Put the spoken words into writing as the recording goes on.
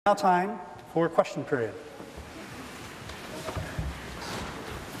Now time for question period.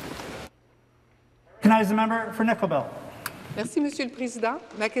 Recognize the member for Nickel Belt. Merci, Monsieur le Président.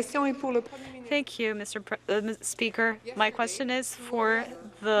 Ma question est pour le Premier ministre. Thank you, Mr. Speaker. My question is for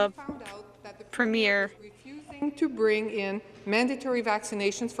the Premier. Refusing to bring in mandatory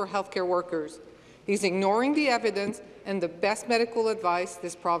vaccinations for healthcare workers. He's ignoring the evidence and the best medical advice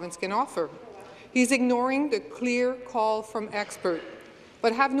this province can offer. He's ignoring the clear call from experts.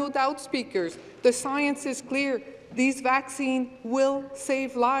 But have no doubt, speakers, the science is clear. These vaccines will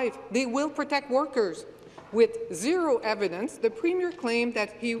save lives. They will protect workers. With zero evidence, the Premier claimed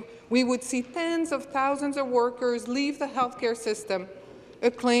that we would see tens of thousands of workers leave the healthcare system,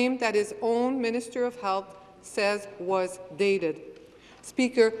 a claim that his own Minister of Health says was dated.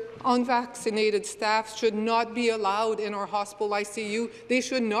 Speaker, unvaccinated staff should not be allowed in our hospital ICU. They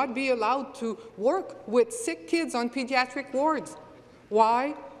should not be allowed to work with sick kids on pediatric wards.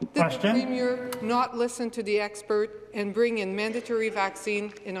 Why did the Premier not listen to the expert and bring in mandatory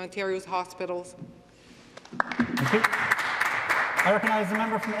vaccine in Ontario's hospitals? Thank you. I recognize the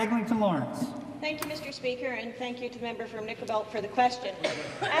member from Eglinton Lawrence. Thank you, Mr. Speaker, and thank you to the member from Nickel Belt for the question.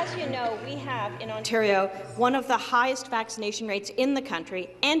 As you know, we have in Ontario one of the highest vaccination rates in the country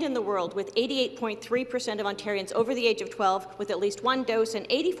and in the world, with 88.3% of Ontarians over the age of 12 with at least one dose and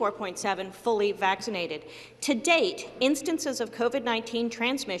 84.7% fully vaccinated. To date, instances of COVID-19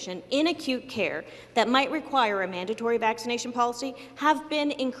 transmission in acute care that might require a mandatory vaccination policy have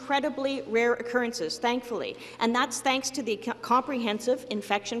been incredibly rare occurrences, thankfully, and that's thanks to the comprehensive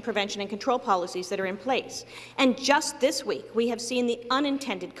infection prevention and control policies that are in place. And just this week, we have seen the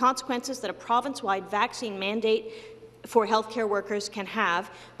unintended consequences that a province-wide vaccine mandate for healthcare workers can have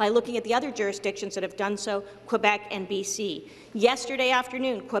by looking at the other jurisdictions that have done so, Quebec and BC. Yesterday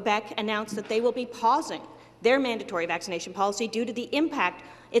afternoon, Quebec announced that they will be pausing their mandatory vaccination policy due to the impact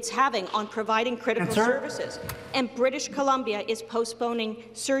it's having on providing critical services. And British Columbia is postponing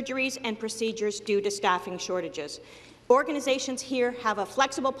surgeries and procedures due to staffing shortages. Organizations here have a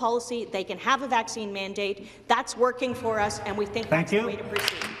flexible policy. They can have a vaccine mandate. That's working for us, and we think that's the way to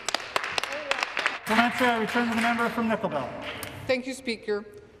proceed. I return to the member from Nickel Belt. Thank you, Speaker.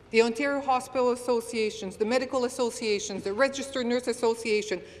 The Ontario Hospital Associations, the medical associations, the Registered Nurse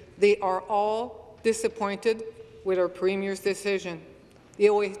Association, they are all disappointed with our Premier's decision. The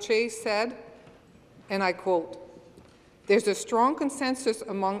OHA said, and I quote, "There's a strong consensus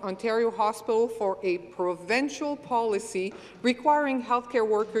among Ontario hospitals for a provincial policy requiring healthcare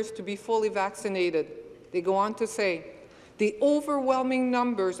workers to be fully vaccinated." They go on to say, "The overwhelming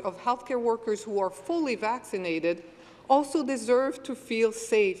numbers of healthcare workers who are fully vaccinated also deserve to feel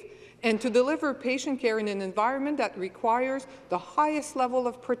safe and to deliver patient care in an environment that requires the highest level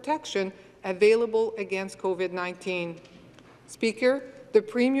of protection available against COVID-19. Speaker, the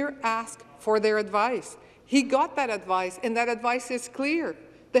Premier asked for their advice. He got that advice, and that advice is clear.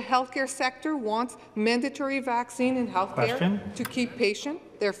 The healthcare sector wants mandatory vaccine in healthcare to keep patients,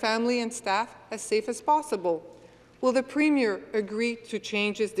 their family and staff as safe as possible. Will the Premier agree to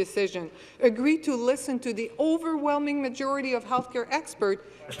change his decision, agree to listen to the overwhelming majority of healthcare experts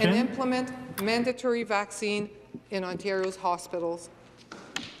and implement mandatory vaccine in Ontario's hospitals?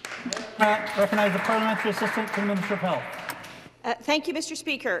 Recognize the Parliamentary Assistant to the Minister of Health. Thank you, Mr.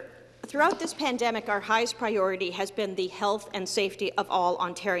 Speaker. Throughout this pandemic, our highest priority has been the health and safety of all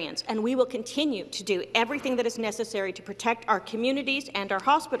Ontarians, and we will continue to do everything that is necessary to protect our communities and our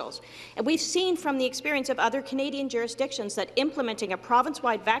hospitals. And we've seen from the experience of other Canadian jurisdictions that implementing a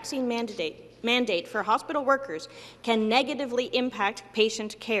province-wide vaccine mandate for hospital workers can negatively impact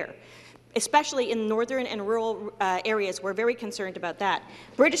patient care. Especially in northern and rural areas, we're very concerned about that.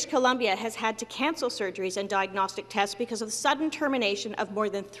 British Columbia has had to cancel surgeries and diagnostic tests because of the sudden termination of more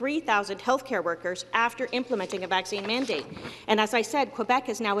than 3,000 healthcare workers after implementing a vaccine mandate. And as I said, Quebec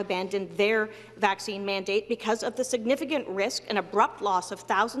has now abandoned their vaccine mandate because of the significant risk and abrupt loss of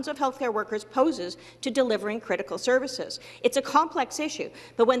thousands of healthcare workers poses to delivering critical services. It's a complex issue,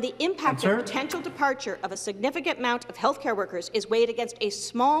 but when the impact of potential departure of a significant amount of healthcare workers is weighed against a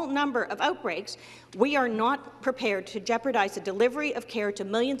small number of outbreaks, we are not prepared to jeopardize the delivery of care to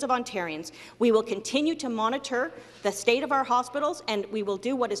millions of Ontarians. We will continue to monitor the state of our hospitals, and we will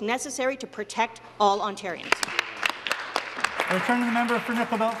do what is necessary to protect all Ontarians. Returning the member for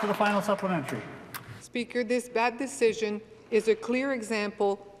Nickel Belt for the final supplementary. Speaker, this bad decision is a clear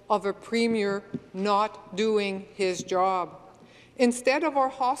example of a Premier not doing his job. Instead of our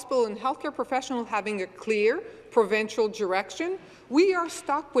hospital and healthcare professionals having a clear provincial direction, we are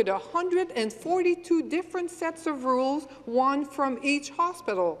stuck with 142 different sets of rules, one from each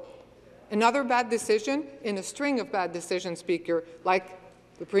hospital. Another bad decision in a string of bad decisions, Speaker, like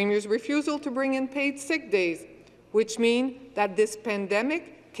the Premier's refusal to bring in paid sick days, which mean that this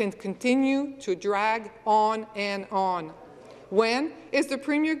pandemic can continue to drag on and on. When is the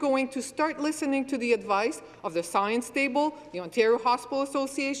Premier going to start listening to the advice of the Science Table, the Ontario Hospital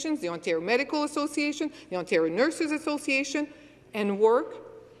Associations, the Ontario Medical Association, the Ontario Nurses Association, and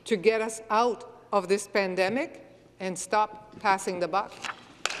work to get us out of this pandemic and stop passing the buck?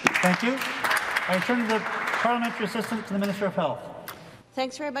 Thank you. I turn to the Parliamentary Assistant to the Minister of Health.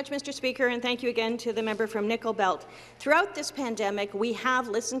 Thanks very much, Mr. Speaker, and thank you again to the member from Nickel Belt. Throughout this pandemic, we have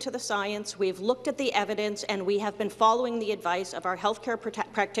listened to the science, we've looked at the evidence, and we have been following the advice of our healthcare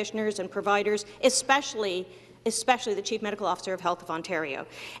practitioners and providers, especially the Chief Medical Officer of Health of Ontario.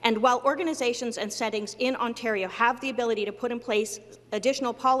 And while organizations and settings in Ontario have the ability to put in place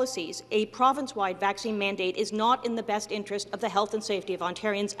additional policies, a province-wide vaccine mandate is not in the best interest of the health and safety of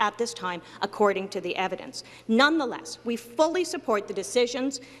Ontarians at this time, according to the evidence. Nonetheless, we fully support the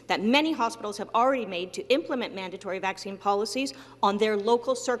decisions that many hospitals have already made to implement mandatory vaccine policies on their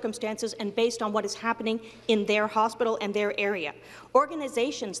local circumstances and based on what is happening in their hospital and their area.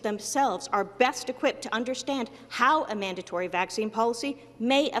 Organizations themselves are best equipped to understand how a mandatory vaccine policy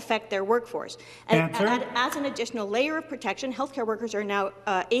may affect their workforce. And as an additional layer of protection, healthcare workers are now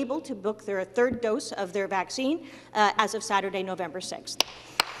able to book their third dose of their vaccine as of Saturday, November 6th.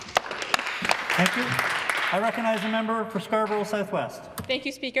 Thank you. I recognize the member for Scarborough Southwest. Thank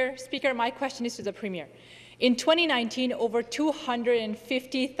you, Speaker. Speaker, my question is to the Premier. In 2019, over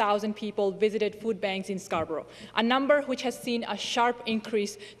 250,000 people visited food banks in Scarborough, a number which has seen a sharp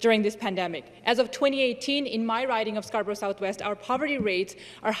increase during this pandemic. As of 2018, in my riding of Scarborough Southwest, our poverty rates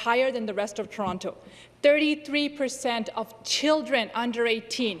are higher than the rest of Toronto. 33% of children under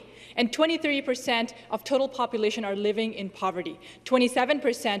 18 and 23% of total population are living in poverty.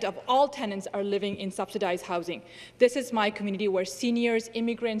 27% of all tenants are living in subsidized housing. This is my community where seniors,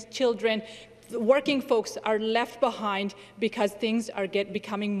 immigrants, children, working folks are left behind because things are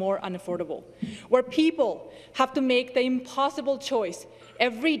becoming more unaffordable, where people have to make the impossible choice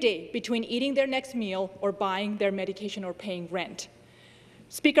every day between eating their next meal or buying their medication or paying rent.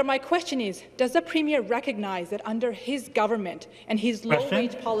 Speaker, my question is, does the Premier recognize that under his government and his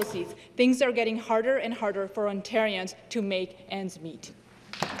low-wage policies, things are getting harder and harder for Ontarians to make ends meet?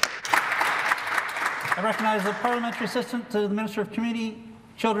 I recognize the Parliamentary Assistant to the Minister of Community,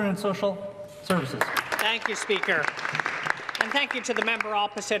 Children and Social Services. Thank you, Speaker. And thank you to the member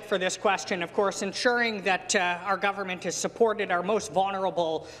opposite for this question. Of course, ensuring that our government has supported our most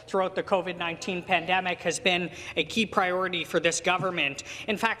vulnerable throughout the COVID-19 pandemic has been a key priority for this government.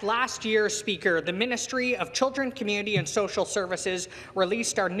 In fact, last year, Speaker, the Ministry of Children, Community and Social Services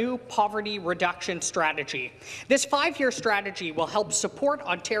released our new poverty reduction strategy. This 5-year strategy will help support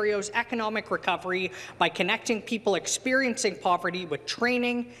Ontario's economic recovery by connecting people experiencing poverty with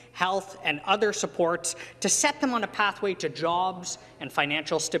training, health and other supports to set them on a pathway to jobs and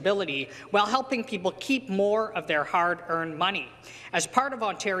financial stability while helping people keep more of their hard-earned money. As part of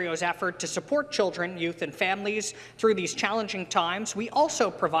Ontario's effort to support children, youth and families through these challenging times, we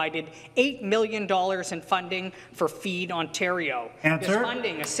also provided $8 million in funding for Feed Ontario. This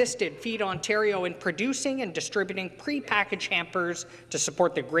funding assisted Feed Ontario in producing and distributing pre-packaged hampers to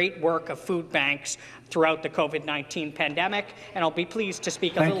support the great work of food banks throughout the COVID-19 pandemic, and I'll be pleased to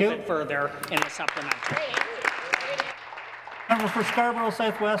speak a little bit further in the supplementary. Member for Scarborough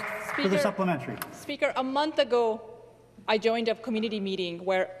Southwest for the supplementary. Speaker, a month ago, I joined a community meeting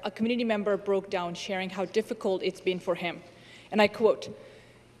where a community member broke down sharing how difficult it's been for him. And I quote,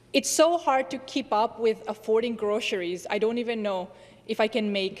 "It's so hard to keep up with affording groceries. I don't even know if I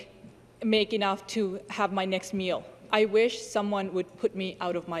can make enough to have my next meal. I wish someone would put me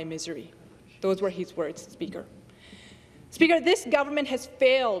out of my misery." Those were his words, Speaker. Speaker, this government has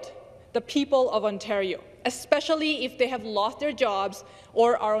failed the people of Ontario, especially if they have lost their jobs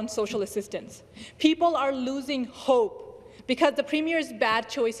or are on social assistance. People are losing hope because the Premier's bad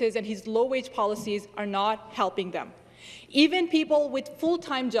choices and his low-wage policies are not helping them. Even people with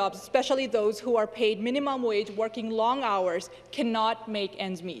full-time jobs, especially those who are paid minimum wage working long hours, cannot make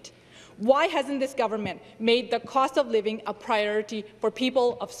ends meet. Why hasn't this government made the cost of living a priority for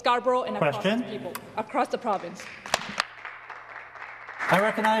people of Scarborough and across the province? I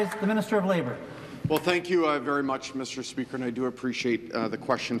recognize the Minister of Labour. Well, thank you very much, Mr. Speaker, and I do appreciate the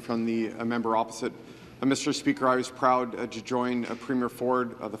question from the member opposite. Mr. Speaker, I was proud to join Premier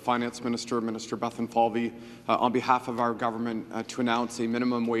Ford, the Finance Minister, Minister Bethlenfalvy, on behalf of our government to announce a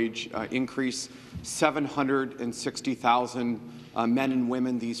minimum wage increase. 760,000 men and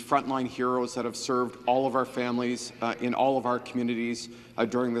women, these frontline heroes that have served all of our families in all of our communities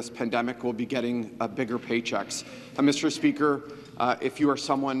during this pandemic will be getting bigger paychecks. Mr. Speaker, if you are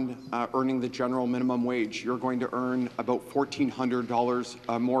someone earning the general minimum wage, you're going to earn about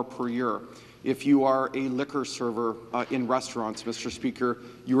 $1,400 more per year. If you are a liquor server in restaurants, Mr. Speaker,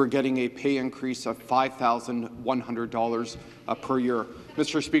 you are getting a pay increase of $5,100 per year.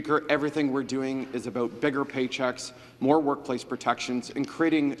 Mr. Speaker, everything we're doing is about bigger paychecks, more workplace protections, and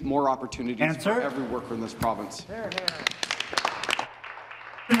creating more opportunities for every worker in this province.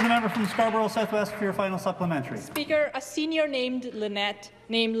 The member from Scarborough Southwest for your final supplementary. Speaker, a senior named Lynette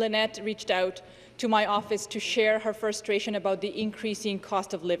reached out to my office to share her frustration about the increasing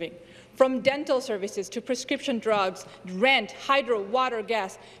cost of living. From dental services to prescription drugs, rent, hydro, water,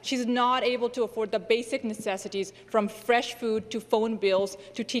 gas, she's not able to afford the basic necessities from fresh food to phone bills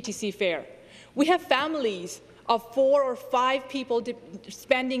to TTC fare. We have families of 4 or 5 people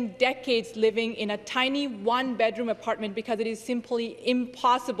spending decades living in a tiny one-bedroom apartment because it is simply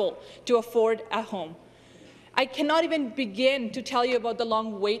impossible to afford a home. I cannot even begin to tell you about the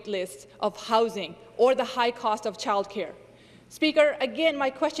long wait lists of housing or the high cost of childcare. Speaker, again, my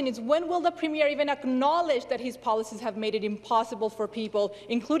question is, when will the Premier even acknowledge that his policies have made it impossible for people,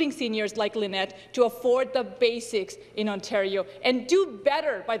 including seniors like Lynette, to afford the basics in Ontario and do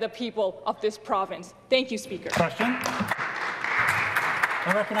better by the people of this province? Thank you, Speaker. Question.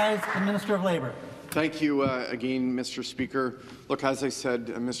 I recognize the Minister of Labour. Thank you again, Mr. Speaker. Look, as I said,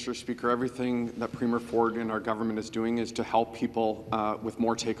 Mr. Speaker, everything that Premier Ford and our government is doing is to help people with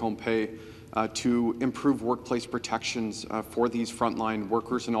more take-home pay, to improve workplace protections for these frontline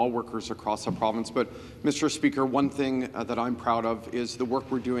workers and all workers across the province. But, Mr. Speaker, one thing that I'm proud of is the work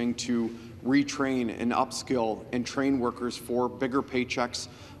we're doing to retrain and upskill and train workers for bigger paychecks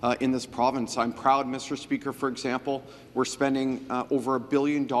in this province. I'm proud, Mr. Speaker, for example, we're spending over $1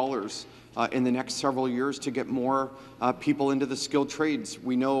 billion in the next several years to get more people into the skilled trades.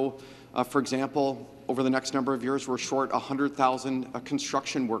 We know, for example, over the next number of years, we're short 100,000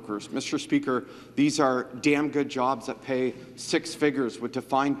 construction workers. Mr. Speaker, these are damn good jobs that pay 6 figures with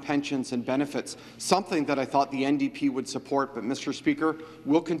defined pensions and benefits, something that I thought the NDP would support. But, Mr. Speaker,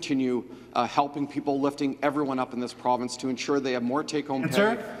 we'll continue helping people, lifting everyone up in this province to ensure they have more take-home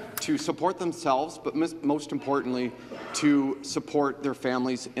pay, to support themselves, but most importantly, to support their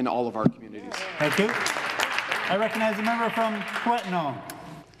families in all of our communities. Thank you. I recognize the member from Quetno.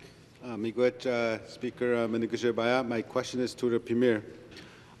 Speaker Manigajabaya, my question is to the Premier.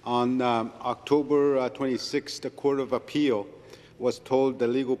 On October 26, the Court of Appeal was told the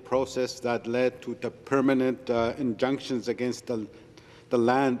legal process that led to the permanent injunctions against the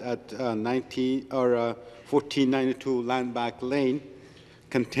land at 1492 Landback Lane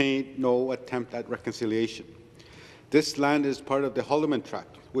contained no attempt at reconciliation. This land is part of the Holoman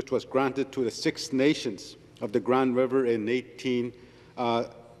Tract, which was granted to the Six Nations of the Grand River in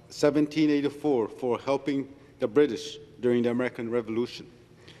 1784 for helping the British during the American Revolution.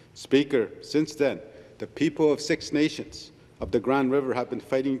 Speaker, since then, the people of Six Nations of the Grand River have been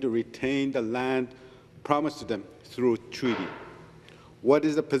fighting to retain the land promised to them through treaty. What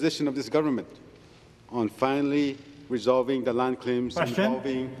is the position of this government on finally resolving the land claims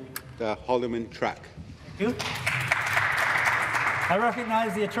involving the Holoman Tract? Thank you. I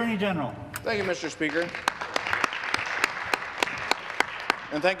recognize the Attorney General. Thank you, Mr. Speaker.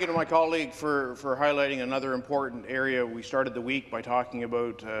 And thank you to my colleague for highlighting another important area. We started the week by talking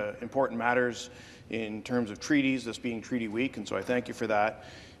about important matters in terms of treaties, this being Treaty Week, and so I thank you for that.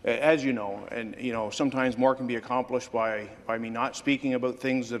 As you know, and sometimes more can be accomplished by me not speaking about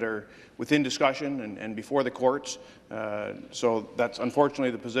things that are within discussion and before the courts. So that's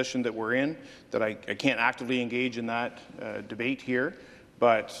unfortunately the position that we're in, that I can't actively engage in that debate here.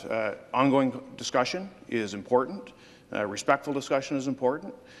 But ongoing discussion is important. Respectful discussion is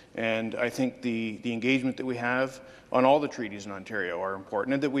important, and I think the engagement that we have on all the treaties in Ontario are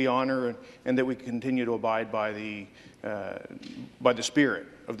important, and that we honour and that we continue to abide by the spirit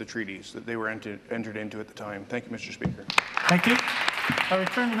of the treaties that they were entered into at the time. Thank you, Mr. Speaker. Thank you. I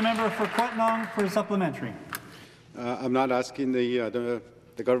return to the member for Quetnong for a supplementary. I'm not asking the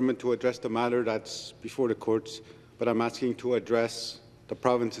government to address the matter that's before the courts, but I'm asking to address the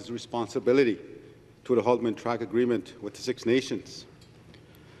province's responsibility to the Holoman Tract Agreement with the Six Nations.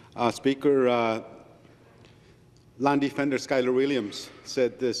 Speaker, land defender Schuyler Williams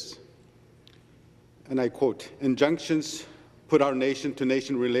said this, and I quote, "Injunctions put our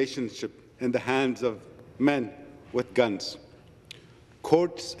nation-to-nation relationship in the hands of men with guns.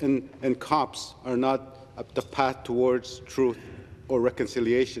 Courts and cops are not the path towards truth or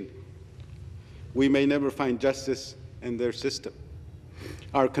reconciliation. We may never find justice and their system.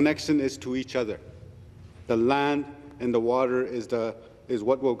 Our connection is to each other. The land and the water is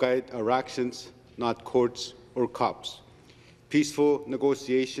what will guide our actions, not courts or cops. Peaceful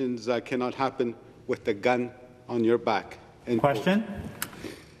negotiations cannot happen with the gun on your back. End Question. quote.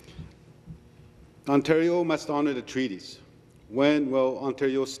 Ontario must honour the treaties. When will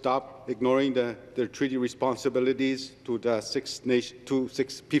Ontario stop ignoring their treaty responsibilities to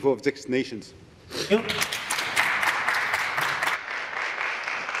the people of 6 nations? Thank you.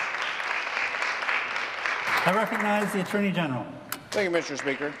 I recognize the Attorney General. Thank you, Mr.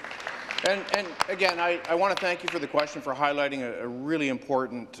 Speaker. And again, I want to thank you for the question, for highlighting a really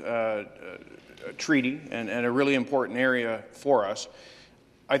important treaty and a really important area for us.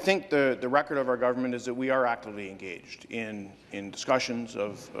 I think the record of our government is that we are actively engaged in discussions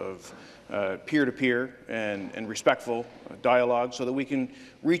of peer-to-peer and respectful dialogue so that we can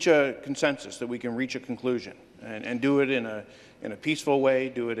reach a consensus, that we can reach a conclusion, and do it in a peaceful way,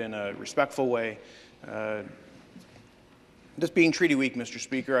 do it in a respectful way. This being Treaty Week, Mr.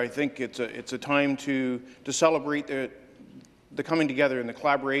 Speaker, I think it's a time to celebrate the coming together and the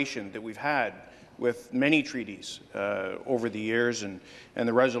collaboration that we've had with many treaties over the years, and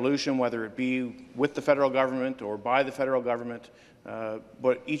the resolution, whether it be with the federal government or by the federal government,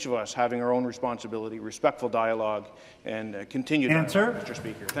 but each of us having our own responsibility, respectful dialogue, and continued dialogue, Mr.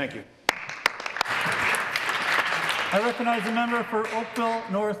 Speaker. Thank you. I recognize the member for Oakville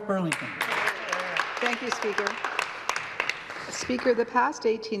North Burlington. Thank you, Speaker. Speaker, the past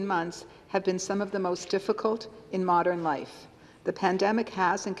 18 months have been some of the most difficult in modern life. The pandemic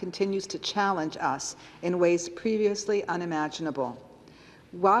has and continues to challenge us in ways previously unimaginable.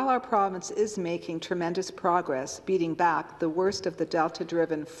 While our province is making tremendous progress beating back the worst of the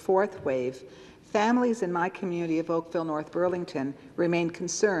Delta-driven 4th wave, families in my community of Oakville North Burlington remain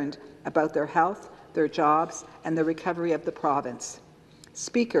concerned about their health, their jobs, and the recovery of the province.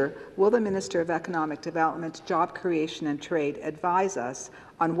 Speaker, will the Minister of Economic Development, Job Creation and Trade advise us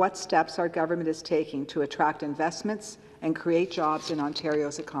on what steps our government is taking to attract investments and create jobs in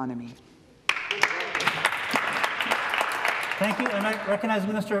Ontario's economy? Thank you. And I recognize the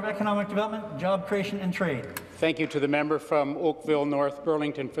Minister of Economic Development, Job Creation and Trade. Thank you to the member from Oakville North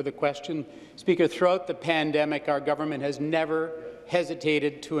Burlington for the question. Speaker, throughout the pandemic, our government has never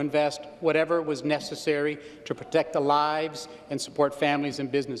hesitated to invest whatever was necessary to protect the lives and support families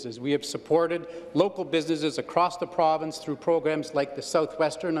and businesses. We have supported local businesses across the province through programs like the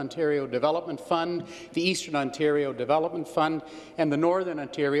Southwestern Ontario Development Fund, the Eastern Ontario Development Fund, and the Northern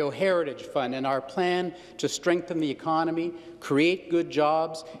Ontario Heritage Fund. And our plan to strengthen the economy, create good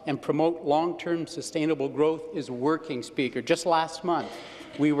jobs, and promote long-term sustainable growth is working, Speaker. Just last month,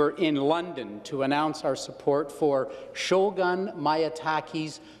 we were in London to announce our support for Shogun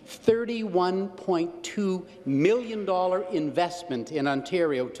Miyatake's $31.2 million investment in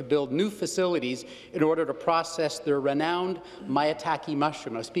Ontario to build new facilities in order to process their renowned Miyatake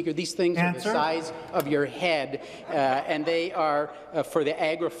mushroom. Now, Speaker, these things are the size of your head, and they are for the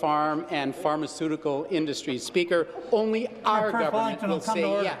agri-farm and pharmaceutical industries. Speaker, only our government will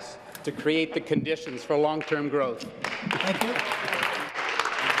say yes to create the conditions for long-term growth. Thank you.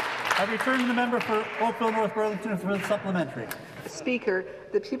 I return to the member for Oakville North Burlington for the supplementary. Speaker,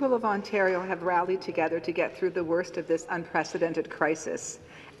 the people of Ontario have rallied together to get through the worst of this unprecedented crisis.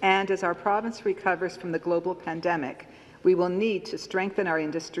 And as our province recovers from the global pandemic, we will need to strengthen our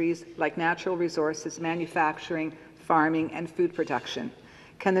industries like natural resources, manufacturing, farming, and food production.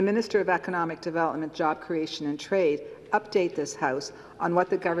 Can the Minister of Economic Development, Job Creation and Trade update this House on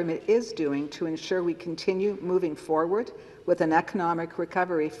what the government is doing to ensure we continue moving forward with an economic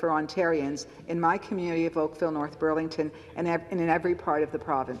recovery for Ontarians in my community of Oakville North Burlington and in every part of the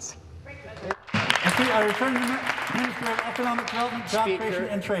province? Thank you. I return to the Minister of Economic Development, Job Creation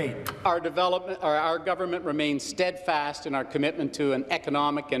and Trade. Our government remains steadfast in our commitment to an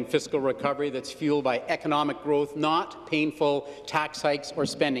economic and fiscal recovery that's fueled by economic growth, not painful tax hikes or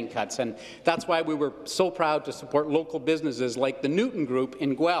spending cuts. And that's why we were so proud to support local businesses like the Newton Group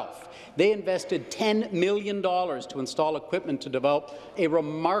in Guelph. They invested $10 million to install equipment to develop a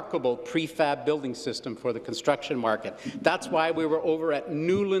remarkable prefab building system for the construction market. That's why we were over at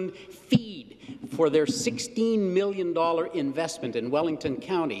Newland Feed for their $16 million investment in Wellington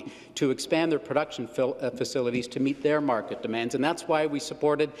County to expand their production facilities to meet their market demands. And that's why we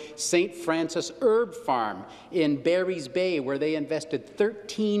supported St. Francis Herb Farm in Barry's Bay, where they invested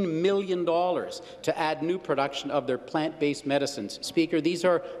 $13 million to add new production of their plant-based medicines. Speaker, these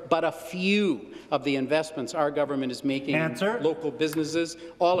are but a few of the investments our government is making in local businesses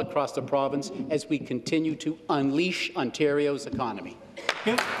all across the province as we continue to unleash Ontario's economy.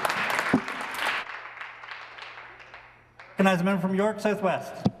 Recognize the member from York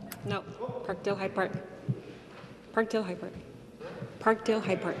Southwest. No. Parkdale High Park. Parkdale High Park. Parkdale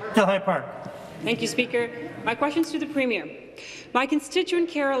High Park. Parkdale High Park. Thank you, Speaker. My question is to the Premier. My constituent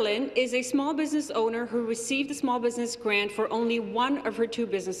Carolyn is a small business owner who received the small business grant for only one of her two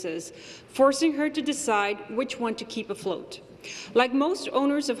businesses, forcing her to decide which one to keep afloat. Like most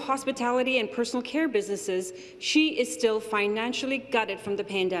owners of hospitality and personal care businesses, she is still financially gutted from the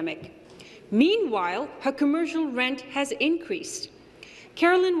pandemic. Meanwhile, her commercial rent has increased.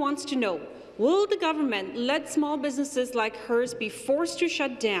 Carolyn wants to know, will the government let small businesses like hers be forced to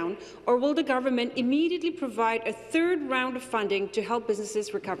shut down, or will the government immediately provide a third round of funding to help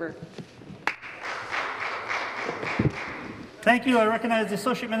businesses recover? Thank you. I recognize the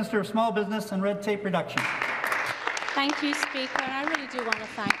Associate Minister of Small Business and Red Tape Reduction. Thank you, Speaker. And I really do want to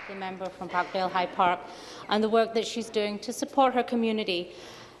thank the member from Parkdale High Park and the work that she's doing to support her community.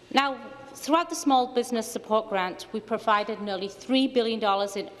 Now, throughout the Small Business Support Grant, we provided nearly $3 billion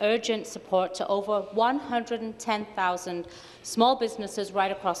in urgent support to over 110,000 small businesses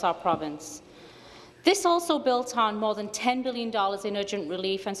right across our province. This also built on more than $10 billion in urgent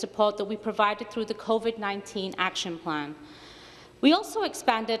relief and support that we provided through the COVID-19 Action Plan. We also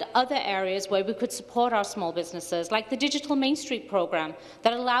expanded other areas where we could support our small businesses, like the Digital Main Street program,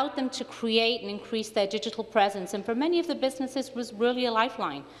 that allowed them to create and increase their digital presence, and for many of the businesses was really a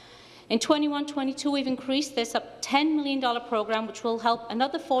lifeline. In 21-22, we've increased this up $10 million program, which will help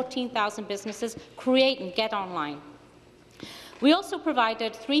another 14,000 businesses create and get online. We also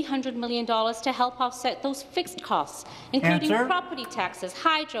provided $300 million to help offset those fixed costs, including property taxes,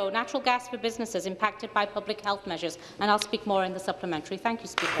 hydro, natural gas for businesses impacted by public health measures. And I'll speak more in the supplementary. Thank you,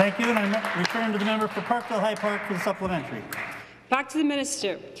 Speaker. Thank you. And I return to the member for Parkdale High Park for the supplementary. Back to the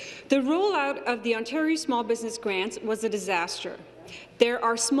Minister. The rollout of the Ontario Small Business Grants was a disaster. There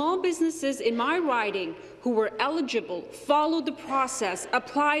are small businesses in my riding who were eligible, followed the process,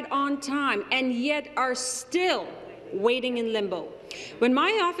 applied on time, and yet are still waiting in limbo. When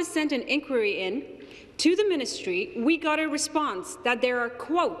my office sent an inquiry in to the ministry, we got a response that they are,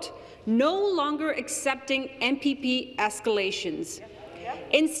 quote, no longer accepting MPP escalations.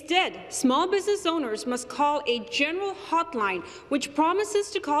 Instead, small business owners must call a general hotline which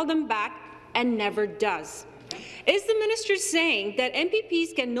promises to call them back and never does. Is the minister saying that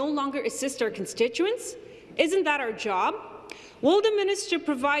MPPs can no longer assist our constituents? Isn't that our job? Will the minister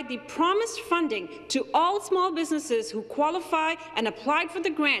provide the promised funding to all small businesses who qualify and applied for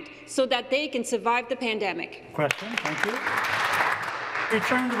the grant so that they can survive the pandemic? Question. Thank you.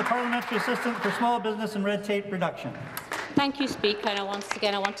 Return to the Parliamentary Assistant for Small Business and Red Tape Reduction. Thank you, Speaker. And once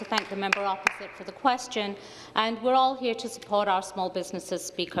again, I want to thank the member opposite for the question. And we're all here to support our small businesses,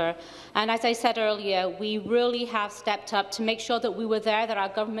 Speaker. And as I said earlier, we really have stepped up to make sure that we were there, that our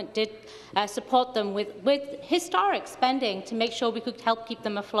government did support them with historic spending to make sure we could help keep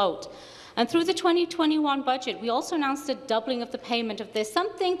them afloat. And through the 2021 budget, we also announced a doubling of the payment of this,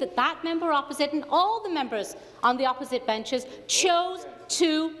 something that member opposite and all the members on the opposite benches chose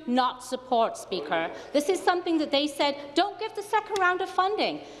to not support, Speaker. This is something that they said, don't give the second round of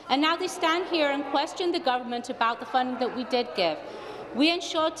funding. And now they stand here and question the government about the funding that we did give. We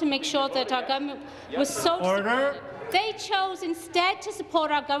ensured to make sure that our government was so supportive. They chose instead to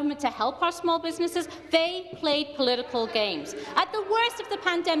support our government to help our small businesses. They played political games at the worst of the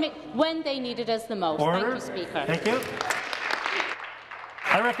pandemic when they needed us the most. Thank you, Speaker. Thank you.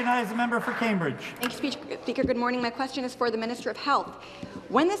 I recognize the member for Cambridge. Thank you, Speaker. Good morning. My question is for the Minister of Health.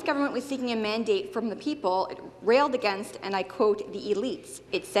 When this government was seeking a mandate from the people, it railed against, and I quote, the elites.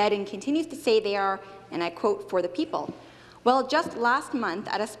 It said and continues to say they are, and I quote, for the people. Well, just last month,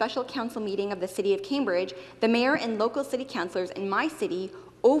 at a special council meeting of the City of Cambridge, the mayor and local city councillors in my city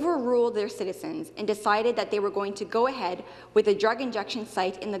overruled their citizens and decided that they were going to go ahead with a drug injection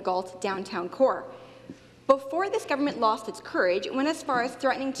site in the Galt downtown core. Before this government lost its courage, it went as far as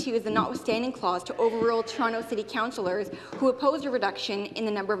threatening to use the notwithstanding clause to overrule Toronto City councillors who opposed a reduction in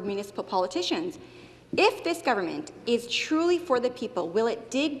the number of municipal politicians. If this government is truly for the people, will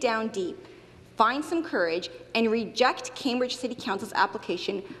it dig down deep, find some courage, and reject Cambridge City Council's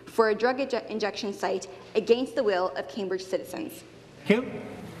application for a drug injection site against the will of Cambridge citizens? Thank you.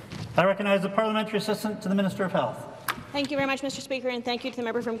 I recognize the Parliamentary Assistant to the Minister of Health. Thank you very much, Mr. Speaker, and thank you to the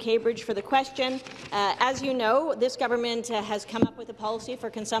member from Cambridge for the question. As you know, this government has come up with a policy for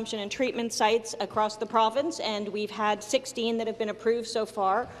consumption and treatment sites across the province, and we've had 16 that have been approved so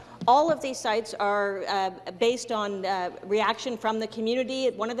far. All of these sites are based on reaction from the community.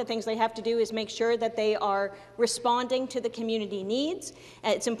 One of the things they have to do is make sure that they are responding to the community needs.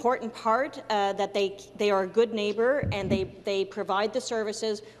 It's an important part that they are a good neighbour and they provide the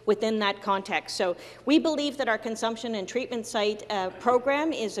services within that context. So we believe that our consumption and treatment site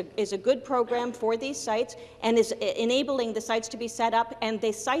program is a good program for these sites and is enabling the sites to be set up, and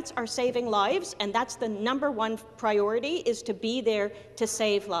the sites are saving lives, and that's the #1 priority, is to be there to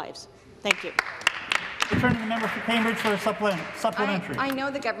save lives. Thank you. Return to the member for Cambridge for a supplementary. I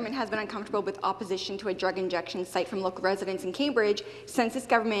know the government has been uncomfortable with opposition to a drug injection site from local residents in Cambridge, since this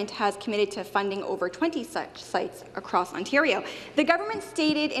government has committed to funding over 20 such sites across Ontario. The government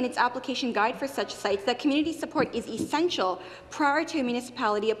stated in its application guide for such sites that community support is essential prior to a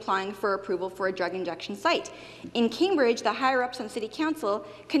municipality applying for approval for a drug injection site. In Cambridge, the higher-ups on City Council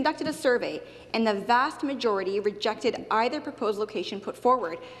conducted a survey, and the vast majority rejected either proposed location put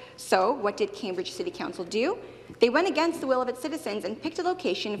forward. So, what did Cambridge City Council do? They went against the will of its citizens and picked a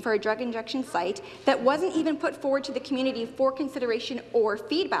location for a drug injection site that wasn't even put forward to the community for consideration or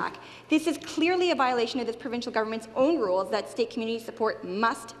feedback. This is clearly a violation of this provincial government's own rules that state community support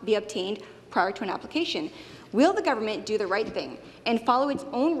must be obtained prior to an application. Will the government do the right thing and follow its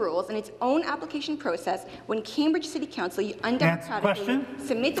own rules and its own application process when Cambridge City Council undemocratically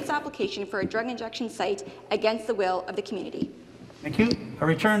submits its application for a drug injection site against the will of the community? Thank you. A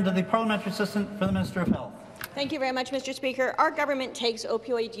return to the Parliamentary Assistant for the Minister of Health. Thank you very much, Mr. Speaker. Our government takes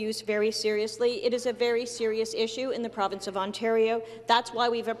opioid use very seriously. It is a very serious issue in the province of Ontario. That's why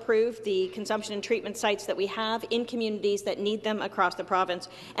we've approved the consumption and treatment sites that we have in communities that need them across the province.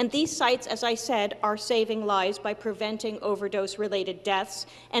 And these sites, as I said, are saving lives by preventing overdose-related deaths.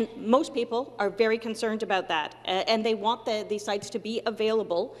 And most people are very concerned about that. And they want these sites to be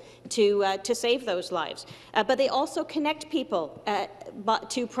available to save those lives. But they also connect people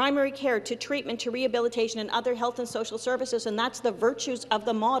to primary care, to treatment, to rehabilitation, and other health and social services, and that's the virtues of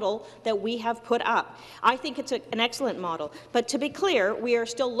the model that we have put up. I think it's an excellent model. But to be clear, we are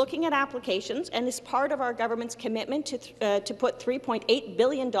still looking at applications, and as part of our government's commitment to put $3.8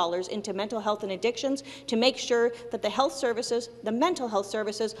 billion into mental health and addictions to make sure that the health services, the mental health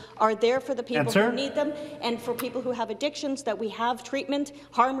services, are there for the people who need them, and for people who have addictions, that we have treatment,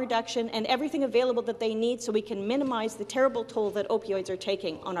 harm reduction, and everything available that they need so we can minimize the terrible toll that opioids are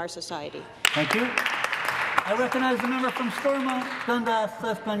taking on our society. Thank you. I recognize the member from Stormont, Dundas,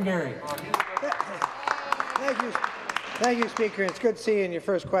 South Glengarry. Thank you, Speaker. It's good to see you in your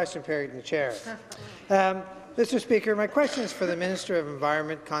first question period in the chair. Mr. Speaker, my question is for the Minister of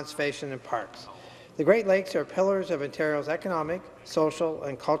Environment, Conservation and Parks. The Great Lakes are pillars of Ontario's economic, social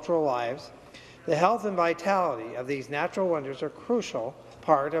and cultural lives. The health and vitality of these natural wonders are a crucial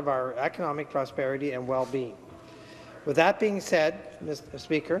part of our economic prosperity and well-being. With that being said, Mr.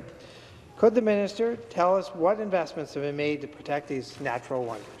 Speaker, could the minister tell us what investments have been made to protect these natural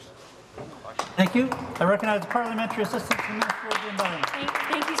wonders? Thank you. I recognize the Parliamentary Assistant to the Minister of the Environment.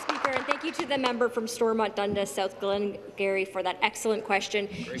 Thank you, Speaker, and thank you to the member from Stormont, Dundas, South Glengarry for that excellent question.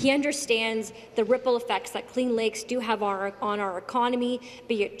 He understands the ripple effects that clean lakes do have on our economy,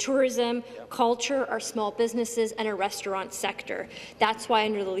 be it tourism, culture, our small businesses, and our restaurant sector. That's why,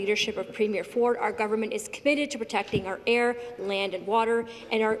 under the leadership of Premier Ford, our government is committed to protecting our air, land, and water,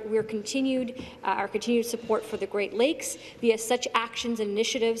 and our continued support for the Great Lakes via such actions and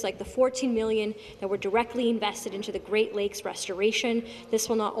initiatives like the $14 million that were directly invested into the Great Lakes restoration. This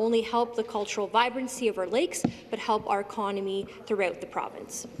will not only help the cultural vibrancy of our lakes, but help our economy throughout the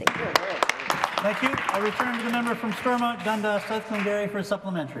province. Thank you. Thank you. I return to the member from Stormont, Dundas, South Glengarry for a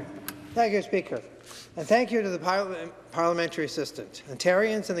supplementary. Thank you, Speaker. And thank you to the Parliamentary Assistant.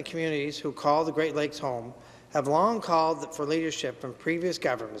 Ontarians and the communities who call the Great Lakes home have long called for leadership from previous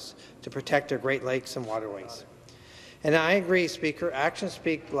governments to protect their Great Lakes and waterways. And I agree, Speaker, actions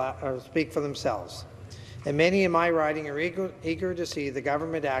speak for themselves. And many in my riding are eager to see the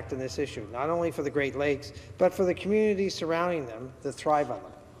government act on this issue, not only for the Great Lakes, but for the communities surrounding them that thrive on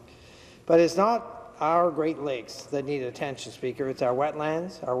them. But it's not our Great Lakes that need attention, Speaker. It's our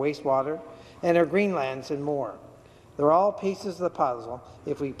wetlands, our wastewater, and our greenlands and more. They're all pieces of the puzzle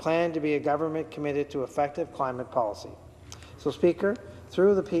if we plan to be a government committed to effective climate policy. So, Speaker,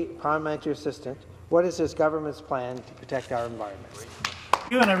 through the Parliamentary Assistant, what is this government's plan to protect our environment?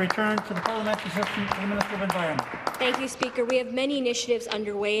 Thank you, and I return to the Parliamentary Assistant to the Minister of Environment. Thank you, Speaker. We have many initiatives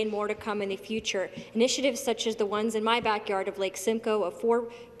underway and more to come in the future. Initiatives such as the ones in my backyard of Lake Simcoe of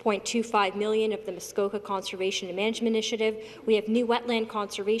 $0.25 million of the Muskoka Conservation and Management Initiative. We have new wetland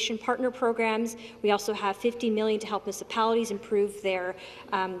conservation partner programs. We also have $50 million to help municipalities improve their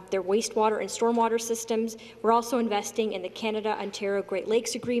wastewater and stormwater systems. We're also investing in the Canada-Ontario Great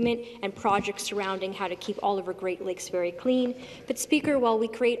Lakes Agreement and projects surrounding how to keep all of our Great Lakes very clean. But, Speaker, while we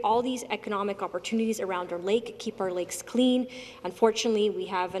create all these economic opportunities around our lake, keep our lakes clean, unfortunately, we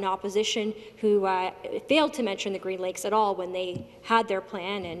have an opposition who failed to mention the Green Lakes at all when they had their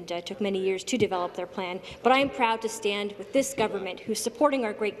plan, and took many years to develop their plan. But I am proud to stand with this government who's supporting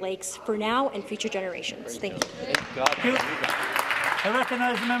our Great Lakes for now and future generations. Thank you. I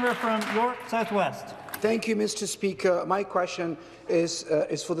recognize the member from York Southwest. Thank you, Mr. Speaker. My question is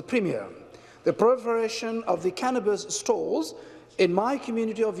for the Premier. The proliferation of the cannabis stores in my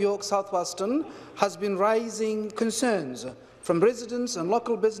community of York Southwestern has been raising concerns from residents and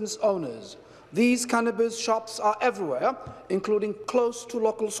local business owners. These cannabis shops are everywhere, including close to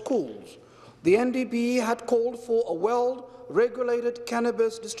local schools. The NDP had called for a well-regulated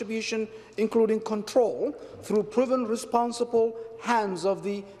cannabis distribution, including control, through proven responsible hands of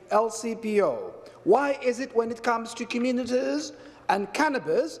the LCPO. Why is it when it comes to communities and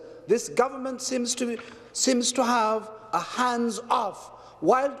cannabis, this government seems to have a hands-off,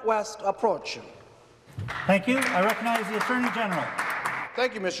 Wild West approach? Thank you. I recognize the Attorney General.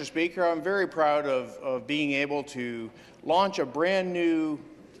 Thank you, Mr. Speaker. I'm very proud of being able to launch a brand new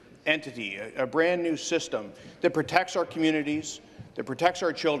entity, a brand new system that protects our communities, that protects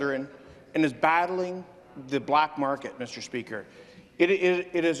our children, and is battling the black market, Mr. Speaker. It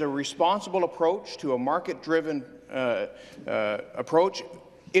is a responsible approach to a market-driven approach.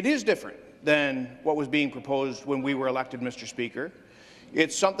 It is different than what was being proposed when we were elected, Mr. Speaker.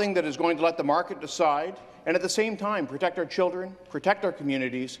 It's something that is going to let the market decide, and at the same time protect our children, protect our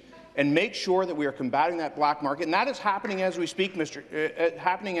communities, and make sure that we are combating that black market. And that is happening as we speak,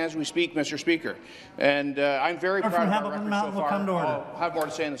 Mr. Speaker. And I'm very proud of our record so far. I'll have more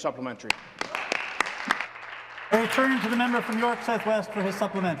to say in the supplementary. I return to the member from York Southwest for his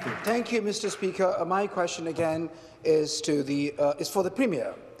supplementary. Thank you, Mr. Speaker. My question again is for the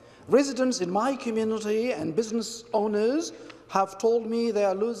Premier. Residents in my community and business owners have told me they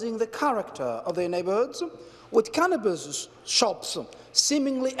are losing the character of their neighbourhoods, with cannabis shops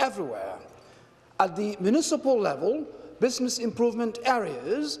seemingly everywhere. At the municipal level, business improvement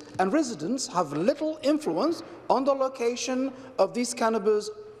areas and residents have little influence on the location of these cannabis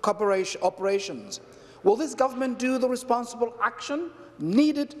operations. Will this government do the responsible action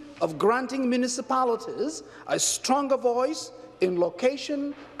needed of granting municipalities a stronger voice in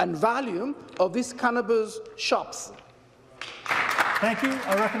location and value of these cannabis shops? Thank you.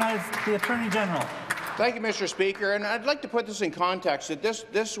 I recognize the Attorney General. Thank you, Mr. Speaker. And I'd like to put this in context, that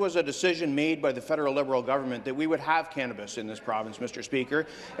this was a decision made by the federal Liberal government that we would have cannabis in this province, Mr. Speaker,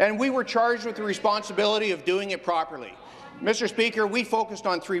 and we were charged with the responsibility of doing it properly. Mr. Speaker, we focused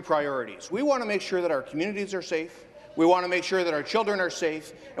on 3 priorities. We want to make sure that our communities are safe, we want to make sure that our children are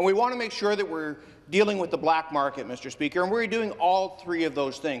safe, and we want to make sure that we're dealing with the black market, Mr. Speaker, and we're doing all 3 of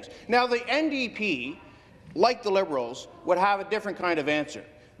those things. Now, the NDP, like the Liberals, would have a different kind of answer.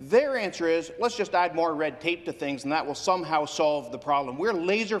 Their answer is, let's just add more red tape to things, and that will somehow solve the problem. We're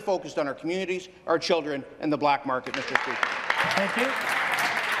laser-focused on our communities, our children, and the black market, Mr. Speaker. Thank you.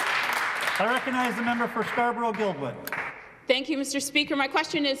 I recognize the member for Scarborough-Guildwood. Thank you, Mr. Speaker. My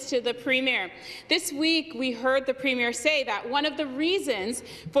question is to the Premier. This week, we heard the Premier say that one of the reasons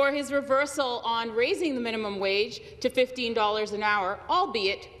for his reversal on raising the minimum wage to $15 an hour,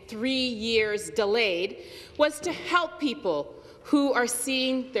 albeit 3 years delayed, was to help people who are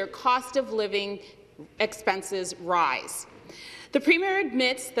seeing their cost of living expenses rise. The Premier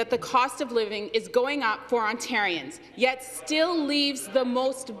admits that the cost of living is going up for Ontarians, yet still leaves the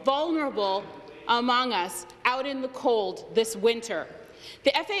most vulnerable among us out in the cold this winter.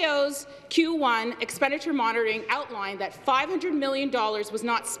 The FAO's Q1 expenditure monitoring outlined that $500 million was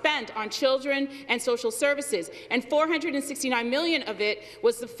not spent on children and social services, and $469 million of it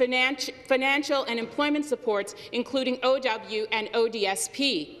was the financial and employment supports, including OW and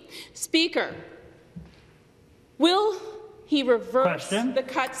ODSP. Speaker, will he reverse the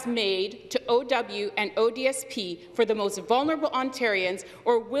cuts made to OW and ODSP for the most vulnerable Ontarians,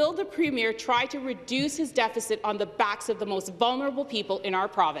 or will the Premier try to reduce his deficit on the backs of the most vulnerable people in our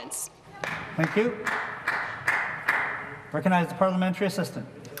province? Thank you. Recognize the parliamentary assistant.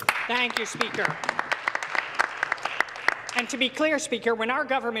 Thank you, Speaker. And to be clear, Speaker, when our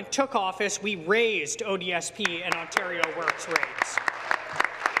government took office, we raised ODSP and Ontario Works rates.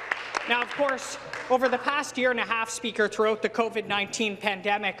 Now, of course, over the past year and a half, Speaker, throughout the COVID-19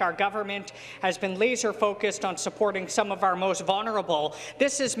 pandemic, our government has been laser-focused on supporting some of our most vulnerable.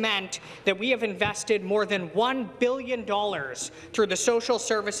 This has meant that we have invested more than $1 billion through the Social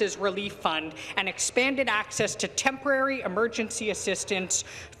Services Relief Fund and expanded access to temporary emergency assistance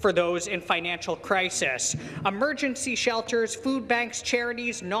for those in financial crisis. Emergency shelters, food banks,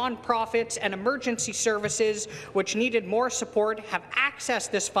 charities, non-profits, and emergency services which needed more support have accessed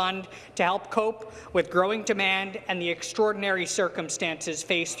this fund to help cope with growing demand and the extraordinary circumstances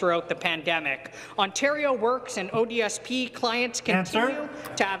faced throughout the pandemic. Ontario Works and ODSP clients continue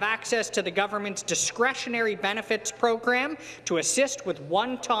to have access to the government's discretionary benefits program to assist with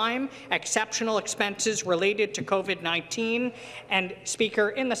one-time exceptional expenses related to COVID-19. And, Speaker,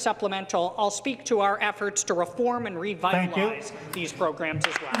 in the supplemental, I'll speak to our efforts to reform and revitalize these programs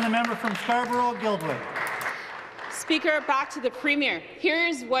as well. And the member from Scarborough-Guildwood. Speaker, back to the Premier.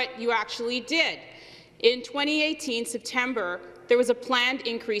 Here's what you actually did. In 2018, September, there was a planned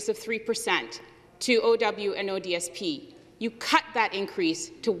increase of 3% to OW and ODSP. You cut that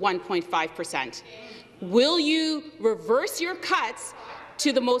increase to 1.5%. Will you reverse your cuts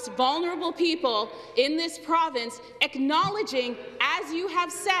to the most vulnerable people in this province, acknowledging, as you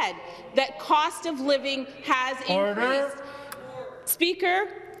have said, that cost of living has increased? Speaker,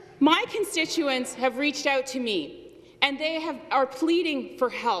 my constituents have reached out to me, and they are pleading for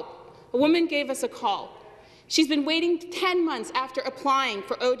help. A woman gave us a call. She's been waiting 10 months after applying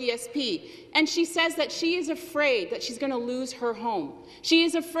for ODSP, and she says that she is afraid that she's going to lose her home. She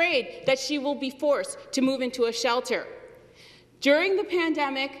is afraid that she will be forced to move into a shelter. During the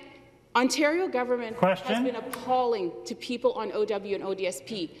pandemic, Ontario government has been appalling to people on OW and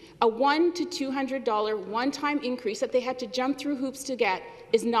ODSP. A $100 to $200 one-time increase that they had to jump through hoops to get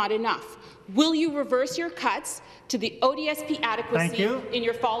is not enough. Will you reverse your cuts to the ODSP adequacy in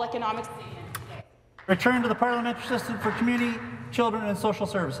your fall economic statement? Return to the Parliamentary Assistant for Community, Children and Social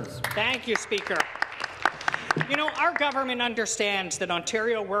Services. Thank you, Speaker. You know, our government understands that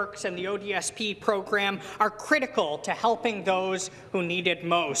Ontario Works and the ODSP program are critical to helping those who need it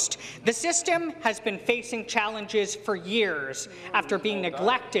most. The system has been facing challenges for years after being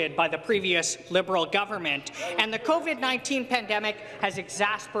neglected by the previous Liberal government, and the COVID-19 pandemic has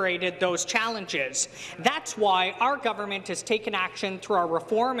exacerbated those challenges. That's why our government has taken action through our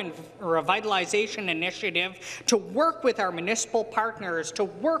Reform and Revitalization Initiative to work with our municipal partners, to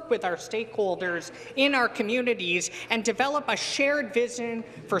work with our stakeholders in our communities, and develop a shared vision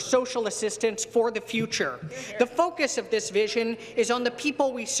for social assistance for the future. The focus of this vision is on the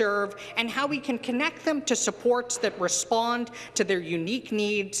people we serve and how we can connect them to supports that respond to their unique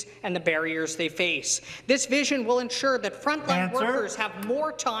needs and the barriers they face. This vision will ensure that frontline workers have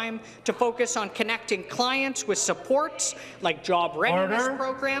more time to focus on connecting clients with supports like job readiness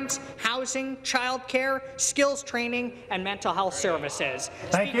programs, housing, childcare, skills training, and mental health services.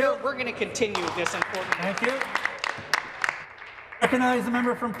 Speaker, we're going to continue this important. Thank you. Recognize the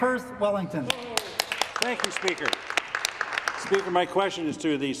member from Perth, Wellington. Thank you, Speaker. Speaker, my question is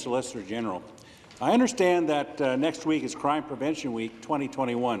to the Solicitor General. I understand that next week is Crime Prevention Week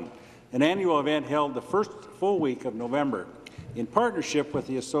 2021, an annual event held the first full week of November in partnership with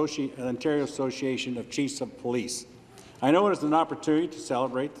the Ontario Association of Chiefs of Police. I know it is an opportunity to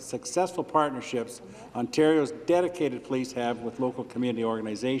celebrate the successful partnerships Ontario's dedicated police have with local community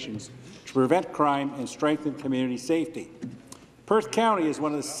organizations to prevent crime and strengthen community safety. Perth County is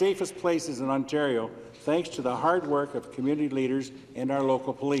one of the safest places in Ontario thanks to the hard work of community leaders and our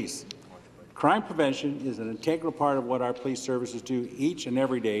local police. Crime prevention is an integral part of what our police services do each and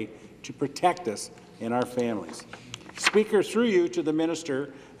every day to protect us and our families. Speaker, through you to the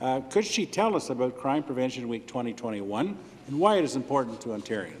Minister, could she tell us about Crime Prevention Week 2021 and why it is important to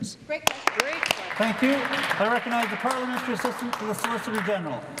Ontarians? Great. Thank you. I recognize the Parliamentary Assistant to the Solicitor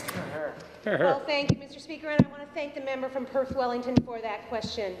General. Well, thank you, Mr. Speaker, and I want to thank the member from Perth Wellington for that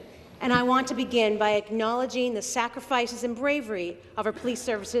question. And I want to begin by acknowledging the sacrifices and bravery of our police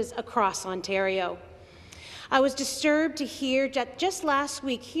services across Ontario. I was disturbed to hear that just last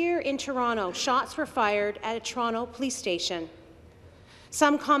week here in Toronto, shots were fired at a Toronto police station.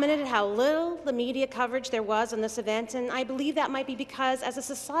 Some commented how little the media coverage there was on this event, and I believe that might be because, as a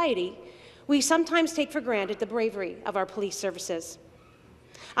society, we sometimes take for granted the bravery of our police services.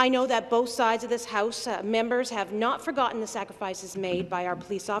 I know that both sides of this House members have not forgotten the sacrifices made by our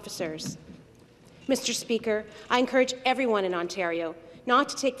police officers. Mr. Speaker, I encourage everyone in Ontario not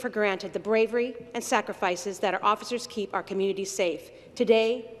to take for granted the bravery and sacrifices that our officers keep our communities safe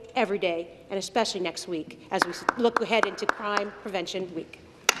today, every day, and especially next week as we look ahead into Crime Prevention Week.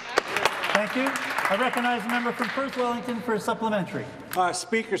 Thank you. I recognize the member from Perth Wellington for a supplementary.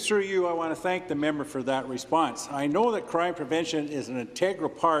 Speaker, through you, I want to thank the member for that response. I know that crime prevention is an integral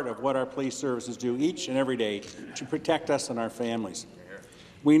part of what our police services do each and every day to protect us and our families.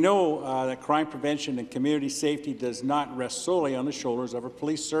 We know that crime prevention and community safety does not rest solely on the shoulders of our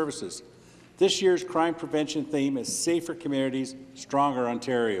police services. This year's crime prevention theme is Safer Communities, Stronger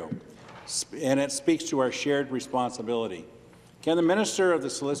Ontario, and it speaks to our shared responsibility. Can the Minister of the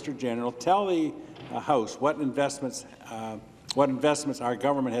Solicitor General tell the House what investments our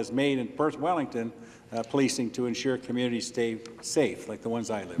government has made in Perth Wellington policing to ensure communities stay safe, like the ones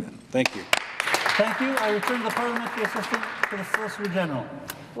I live in? Thank you. Thank you. I return to the Parliamentary Assistant to the Solicitor General.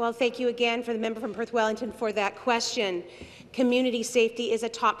 Well, thank you again for the member from Perth Wellington for that question. Community safety is a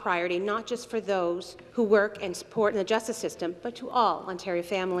top priority, not just for those who work and support in the justice system, but to all Ontario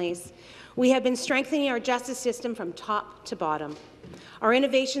families. We have been strengthening our justice system from top to bottom. Our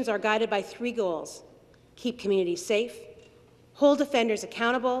innovations are guided by 3 goals: keep communities safe, hold offenders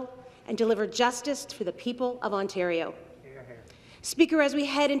accountable, and deliver justice for the people of Ontario. Speaker, as we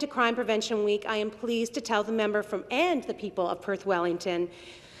head into Crime Prevention Week, I am pleased to tell the member from and the people of Perth Wellington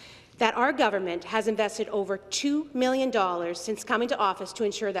that our government has invested over $2 million since coming to office to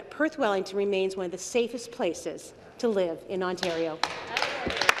ensure that Perth Wellington remains one of the safest places to live in Ontario.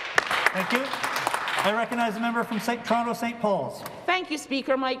 Thank you. I recognize the member from Toronto St. Paul's. Thank you,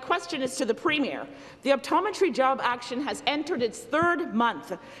 Speaker. My question is to the Premier. The Optometry Job Action has entered its 3rd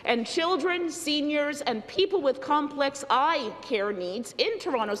month, and children, seniors, and people with complex eye care needs in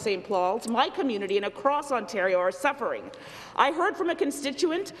Toronto St. Paul's, my community, and across Ontario are suffering. I heard from a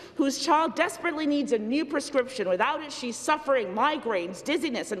constituent whose child desperately needs a new prescription. Without it, she's suffering migraines,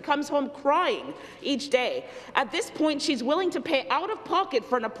 dizziness, and comes home crying each day. At this point, she's willing to pay out of pocket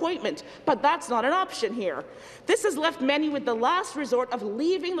for an appointment, but that's not an option here. This has left many with the last resort of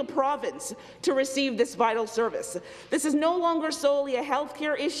leaving the province to receive this vital service. This is no longer solely a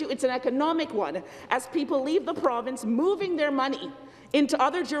healthcare issue, it's an economic one, as people leave the province moving their money into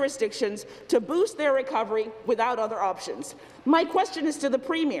other jurisdictions to boost their recovery without other options. My question is to the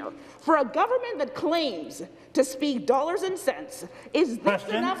Premier. For a government that claims to speak dollars and cents, is this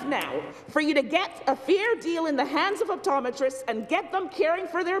enough now for you to get a fair deal in the hands of optometrists and get them caring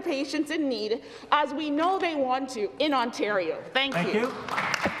for their patients in need, as we know they want to in Ontario? Thank you.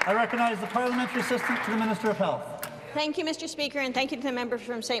 I recognize the Parliamentary Assistant to the Minister of Health. Thank you, Mr. Speaker, and thank you to the member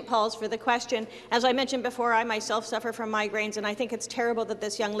from St. Paul's for the question. As I mentioned before, I myself suffer from migraines, and I think it's terrible that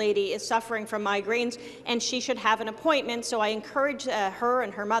this young lady is suffering from migraines, and she should have an appointment. So I encourage her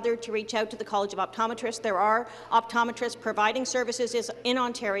and her mother to reach out to the College of Optometrists. There are optometrists providing services in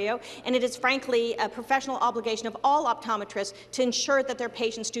Ontario, and it is frankly a professional obligation of all optometrists to ensure that their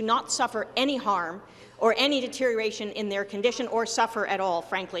patients do not suffer any harm or any deterioration in their condition or suffer at all,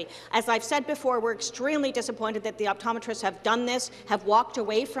 frankly. As I've said before, we're extremely disappointed that the optometrists have done this, have walked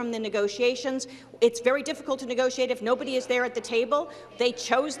away from the negotiations. It's very difficult to negotiate if nobody is there at the table. They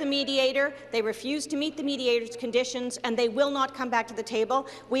chose the mediator, they refused to meet the mediator's conditions, and they will not come back to the table.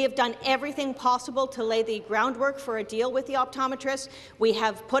 We have done everything possible to lay the groundwork for a deal with the optometrists. We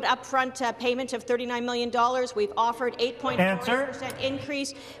have put upfront payment of $39 million. We've offered 8.4%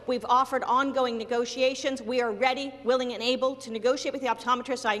 increase. We've offered ongoing negotiations. We are ready, willing and able to negotiate with the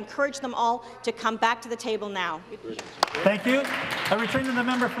optometrists. I encourage them all to come back to the table now. Thank you. I return to the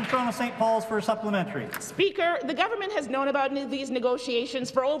member from Toronto St. Paul's for a supplementary. Speaker, the government has known about these negotiations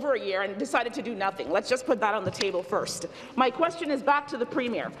for over a year and decided to do nothing. Let's just put that on the table first. My question is back to the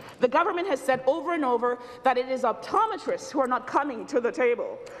Premier. The government has said over and over that it is optometrists who are not coming to the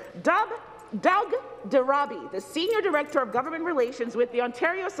table. Doug Darabi, the Senior Director of Government Relations with the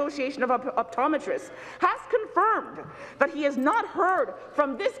Ontario Association of Optometrists, has confirmed that he has not heard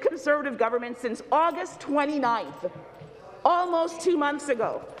from this Conservative government since August 29th, almost 2 months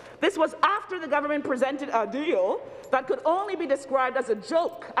ago. This was after the government presented a deal that could only be described as a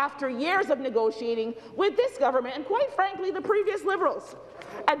joke after years of negotiating with this government and, quite frankly, the previous Liberals.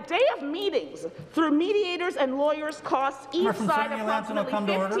 A day of meetings through mediators and lawyers costs each side approximately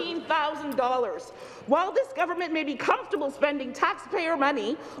 $15,000. While this government may be comfortable spending taxpayer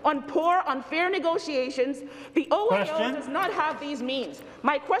money on poor, unfair negotiations, the OAO does not have these means.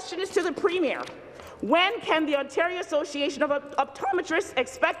 My question is to the Premier. When can the Ontario Association of Optometrists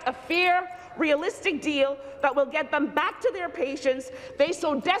expect a fair, realistic deal that will get them back to their patients they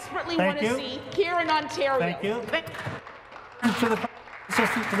so desperately want to see here in Ontario? Thank you. To the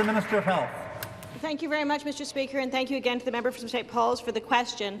Assistant to the Minister of Health. Thank you very much, Mr. Speaker, and thank you again to the member from St. Paul's for the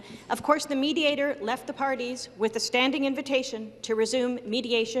question. Of course, the mediator left the parties with a standing invitation to resume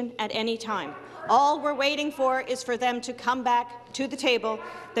mediation at any time. All we're waiting for is for them to come back to the table.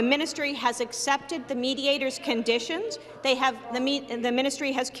 The ministry has accepted the mediator's conditions. The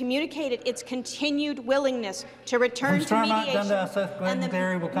ministry has communicated its continued willingness to return to mediation, and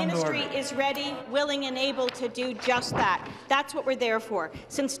the ministry is ready, willing and able to do just that. That's what we're there for.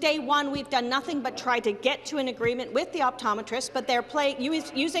 Since day one, we've done nothing but try to get to an agreement with the optometrists, but they're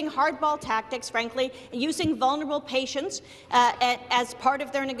using hardball tactics, frankly, using vulnerable patients as part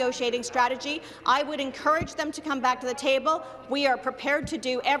of their negotiating strategy. I would encourage them to come back to the table. We are prepared to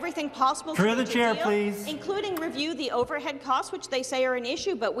do everything possible Through the chair, deal, please. including review the overhead costs, which they say are an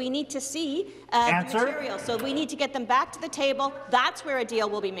issue, but we need to see the material. So we need to get them back to the table. That's where a deal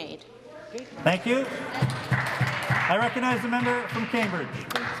will be made. Thank you. I recognize the member from Cambridge.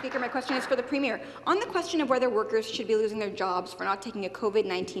 Thank you, Speaker. My question is for the Premier. On the question of whether workers should be losing their jobs for not taking a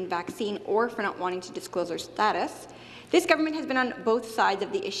COVID-19 vaccine or for not wanting to disclose their status, this government has been on both sides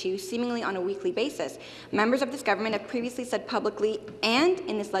of the issue, seemingly on a weekly basis. Members of this government have previously said publicly and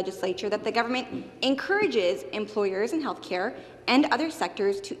in this legislature that the government encourages employers in healthcare and other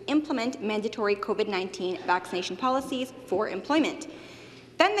sectors to implement mandatory COVID-19 vaccination policies for employment.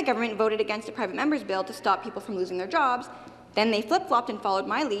 Then the government voted against a private member's bill to stop people from losing their jobs. Then they flip-flopped and followed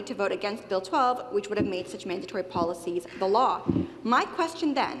my lead to vote against Bill 12, which would have made such mandatory policies the law. My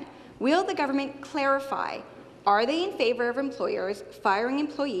question then, will the government clarify, are they in favour of employers firing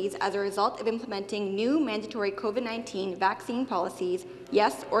employees as a result of implementing new mandatory COVID-19 vaccine policies,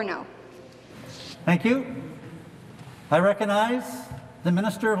 yes or no? Thank you. I recognize the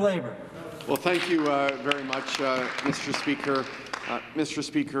Minister of Labour. Well, thank you very much, Mr. Speaker. Mr.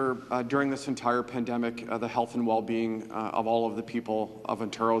 Speaker, during this entire pandemic, the health and well-being of all of the people of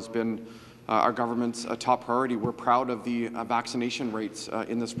Ontario has been our government's top priority. We're proud of the vaccination rates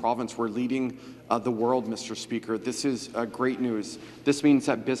in this province. We're leading the world, Mr. Speaker. This is great news. This means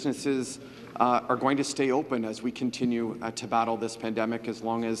that businesses are going to stay open as we continue to battle this pandemic, as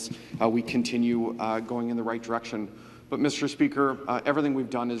long as we continue going in the right direction. But, Mr. Speaker, everything we've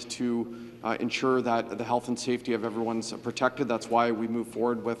done is to ensure that the health and safety of everyone's protected. That's why we move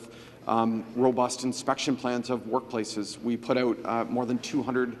forward with robust inspection plans of workplaces. We put out more than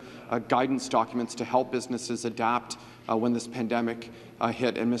 200 guidance documents to help businesses adapt when this pandemic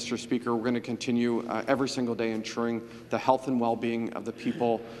hit. And, Mr. Speaker, we're going to continue every single day ensuring the health and well-being of the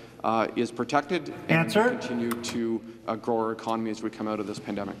people is protected and continue to grow our economy as we come out of this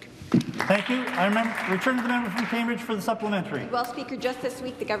pandemic. Thank you. I return to the member from Cambridge for the supplementary. Well, Speaker, just this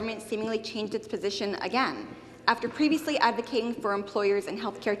week the government seemingly changed its position again. After previously advocating for employers and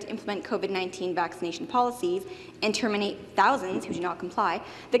healthcare to implement COVID-19 vaccination policies and terminate thousands who do not comply,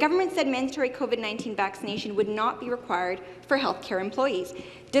 the government said mandatory COVID-19 vaccination would not be required for healthcare employees.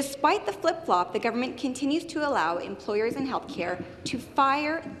 Despite the flip-flop, the government continues to allow employers in healthcare to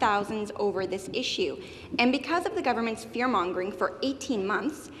fire thousands over this issue. And because of the government's fear-mongering for 18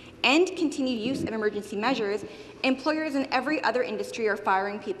 months, and continued use of emergency measures, employers in every other industry are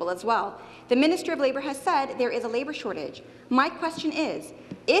firing people as well. The Minister of Labour has said there is a labour shortage. My question is,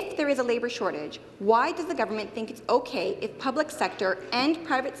 if there is a labour shortage, why does the government think it's okay if public sector and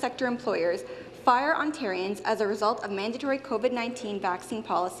private sector employers fire Ontarians as a result of mandatory COVID-19 vaccine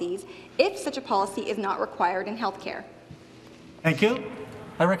policies if such a policy is not required in healthcare? Thank you.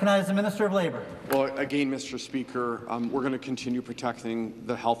 I recognize the Minister of Labour. Well, again, Mr. Speaker, we're going to continue protecting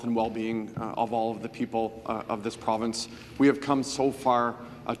the health and well-being of all of the people of this province. We have come so far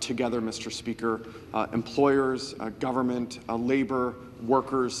together, Mr. Speaker. Employers, government, labour,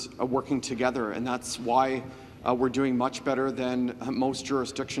 workers working together, and that's why we're doing much better than most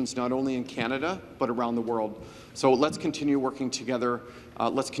jurisdictions, not only in Canada, but around the world. So let's continue working together.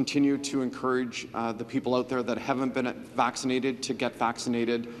 Let's continue to encourage the people out there that haven't been vaccinated to get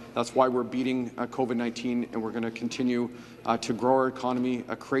vaccinated. That's why we're beating COVID-19, and we're going to continue to grow our economy,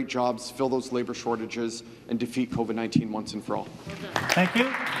 create jobs, fill those labour shortages, and defeat COVID-19 once and for all. Thank you.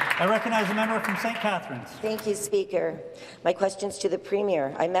 I recognize the member from St. Catharines. Thank you, Speaker. My question's to the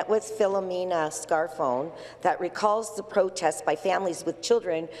Premier. I met with Philomena Scarfone that recalls the protests by families with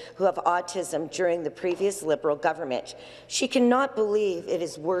children who have autism during the previous Liberal government. She cannot believe it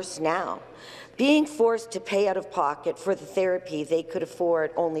is worse now. Being forced to pay out of pocket for the therapy they could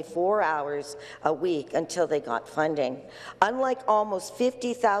afford only 4 hours a week until they got funding. Unlike almost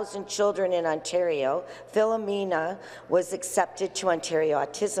 50,000 children in Ontario, Philomena was accepted to Ontario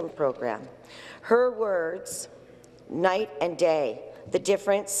Autism Program. Her words, night and day, the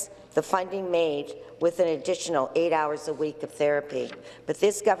difference the funding made with an additional 8 hours a week of therapy. But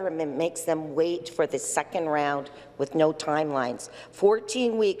this government makes them wait for the second round with no timelines.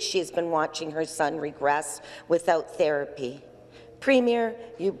 14 weeks she has been watching her son regress without therapy. Premier,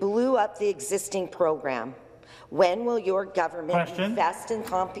 you blew up the existing program. When will your government invest in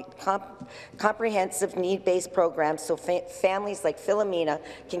comprehensive need-based programs so families like Philomena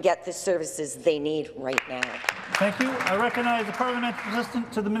can get the services they need right now? Thank you. I recognize the Parliamentary Assistant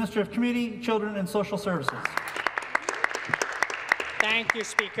to the Minister of Community, Children and Social Services. Thank you,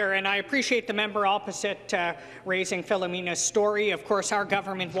 Speaker, and I appreciate the member opposite raising Philomena's story. Of course, our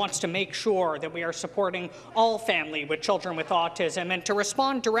government wants to make sure that we are supporting all families with children with autism. And to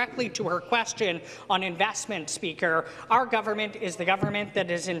respond directly to her question on investment, Speaker, our government is the government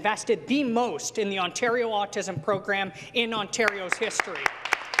that has invested the most in the Ontario Autism Program in Ontario's history,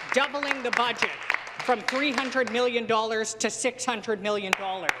 doubling the budget from $300 million to $600 million.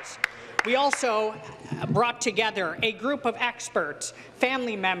 We also brought together a group of experts,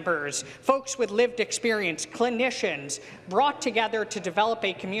 family members, folks with lived experience, clinicians, brought together to develop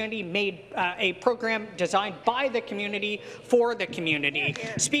a community-made a program designed by the community for the community.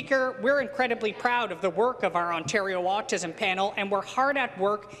 Speaker, we're incredibly proud of the work of our Ontario Autism Panel, and we're hard at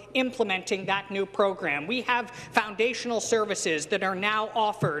work implementing that new program. We have foundational services that are now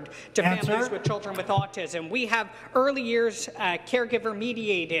offered to families with children with autism. We have early years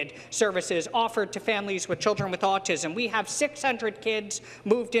caregiver-mediated services offered to families with children with autism. We have 600 kids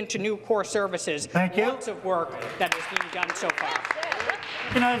moved into new core services. Thank you. Lots of work that is being done so far.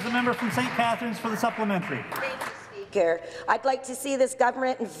 Recognize the member from St. Catharines for the supplementary. Thank you, Speaker. I'd like to see this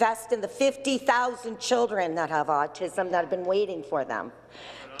government invest in the 50,000 children that have autism that have been waiting for them.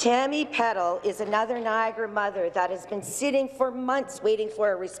 Tammy Peddle is another Niagara mother that has been sitting for months waiting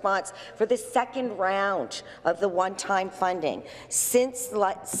for a response for the second round of the one-time funding. Since,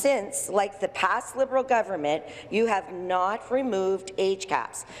 like the past Liberal government, you have not removed age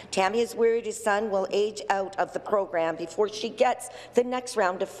caps. Tammy is worried his son will age out of the program before she gets the next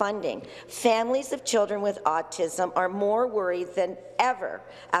round of funding. Families of children with autism are more worried than ever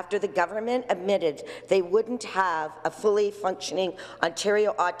after the government admitted they wouldn't have a fully functioning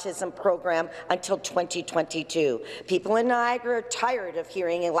Ontario autism program until 2022. People in Niagara are tired of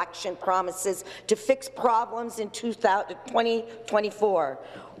hearing election promises to fix problems in 2024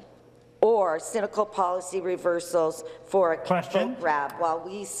 or cynical policy reversals for a vote grab while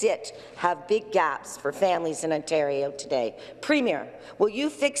we have big gaps for families in Ontario today. Premier, will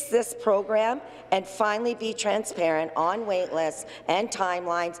you fix this program and finally be transparent on wait lists and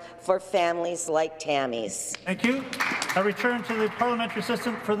timelines for families like Tammy's? Thank you. I return to the Parliamentary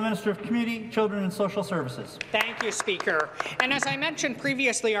Assistant for the Minister of Community, Children and Social Services. Thank you, Speaker. And as I mentioned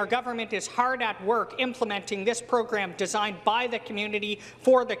previously, our government is hard at work implementing this program designed by the community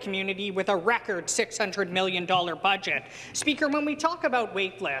for the community with a record $600 million budget. Speaker, when we talk about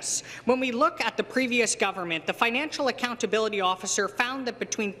wait lists, when we look at the previous government, the Financial Accountability Officer found that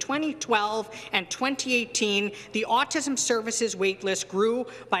between 2012 and 2018, the autism services wait list grew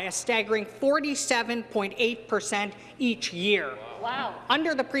by a staggering 47.8% each year. Wow.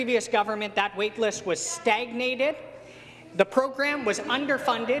 Under the previous government, that wait list was stagnated. The program was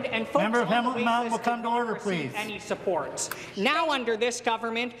underfunded, and folks Member of Hamilton Mountain will come to order, receive please. any supports. Now, under this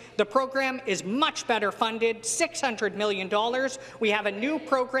government, the program is much better funded, $600 million. We have a new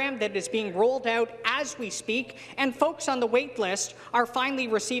program that is being rolled out as we speak, and folks on the wait list are finally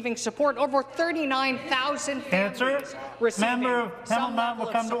receiving support. Over 39,000 families receiving Member of Hamilton Mountain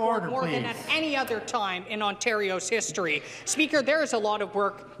will come to order, more than at any other time in Ontario's history. Speaker, there is a lot of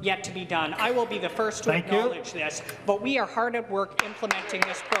work yet to be done. I will be the first to acknowledge this, but we are hard at work implementing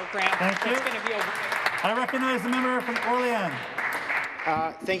this program. Thank you. I recognize the member from Orléans.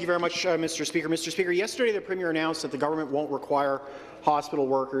 Thank you very much, Mr. Speaker. Mr. Speaker, yesterday the Premier announced that the government won't require hospital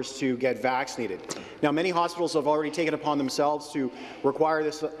workers to get vaccinated. Now, many hospitals have already taken upon themselves to require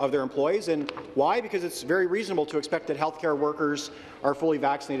this of their employees, and why? Because it's very reasonable to expect that healthcare workers are fully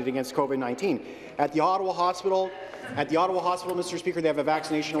vaccinated against COVID-19. At the Ottawa Hospital, Mr. Speaker, they have a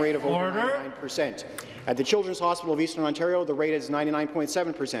vaccination rate of over 99%. At the Children's Hospital of Eastern Ontario, the rate is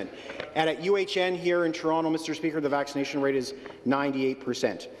 99.7%. And at UHN here in Toronto, Mr. Speaker, the vaccination rate is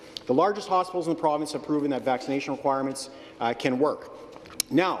 98%. The largest hospitals in the province have proven that vaccination requirements can work.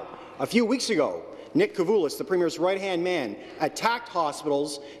 Now, a few weeks ago, Nick Kavoulis, the Premier's right-hand man, attacked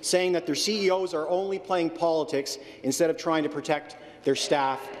hospitals, saying that their CEOs are only playing politics instead of trying to protect their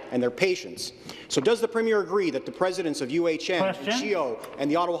staff and their patients. So does the Premier agree that the presidents of UHN, and CHEO,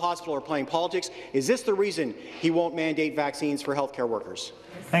 and the Ottawa Hospital are playing politics? Is this the reason he won't mandate vaccines for healthcare workers?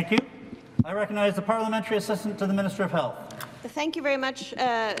 Thank you. I recognize the Parliamentary Assistant to the Minister of Health. Thank you very much,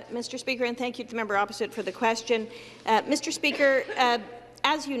 Mr. Speaker, and thank you to the member opposite for the question. Mr. Speaker,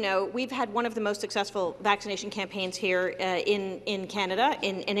 as you know, we've had one of the most successful vaccination campaigns here in Canada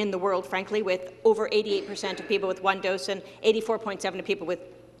and in the world, frankly, with over 88% of people with one dose and 84.7% of people with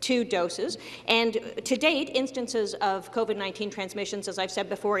 2 doses. And to date, instances of COVID-19 transmissions, as I've said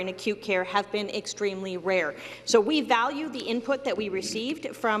before, in acute care have been extremely rare. So we value the input that we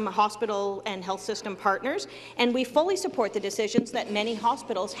received from hospital and health system partners, and we fully support the decisions that many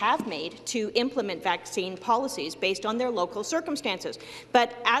hospitals have made to implement vaccine policies based on their local circumstances.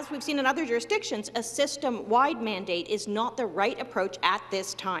 But as we've seen in other jurisdictions, a system-wide mandate is not the right approach at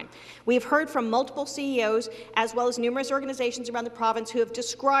this time. We've heard from multiple CEOs, as well as numerous organizations around the province, who have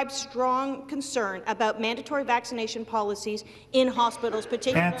described strong concern about mandatory vaccination policies in hospitals,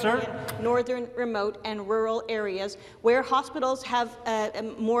 particularly in northern, remote and rural areas, where hospitals have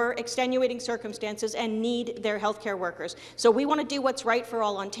more extenuating circumstances and need their healthcare workers. So we want to do what's right for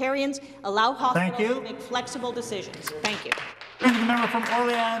all Ontarians, allow hospitals to make flexible decisions. Thank you. The member from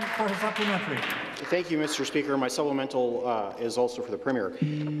Orléans for his supplementary. Thank you, Mr. Speaker. My supplemental is also for the Premier.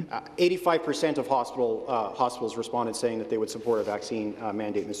 85% of hospitals responded saying that they would support a vaccine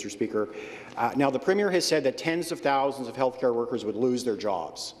mandate, Mr. Speaker. Now, the Premier has said that tens of thousands of healthcare workers would lose their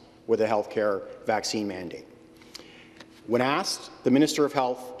jobs with a healthcare vaccine mandate. When asked, the Minister of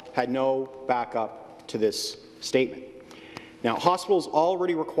Health had no backup to this statement. Now, hospitals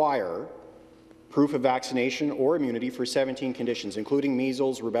already require proof of vaccination or immunity for 17 conditions, including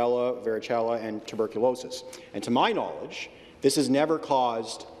measles, rubella, varicella, and tuberculosis. And to my knowledge, this has never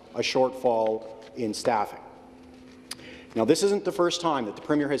caused a shortfall in staffing. Now, this isn't the first time that the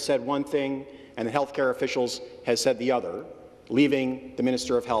Premier has said one thing and the healthcare officials has said the other, leaving the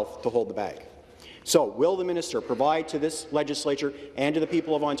Minister of Health to hold the bag. So, will the minister provide to this legislature and to the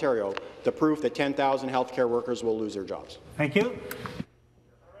people of Ontario the proof that 10,000 healthcare workers will lose their jobs? Thank you.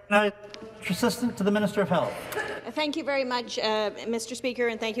 Assistant to the Minister of Health. Thank you very much, Mr. Speaker,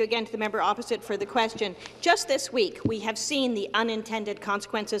 and thank you again to the member opposite for the question. Just this week, we have seen the unintended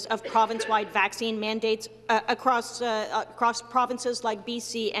consequences of province-wide vaccine mandates across provinces like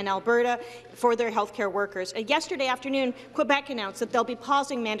BC and Alberta for their healthcare workers. Yesterday afternoon, Quebec announced that they'll be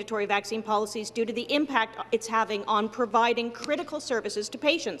pausing mandatory vaccine policies due to the impact it's having on providing critical services to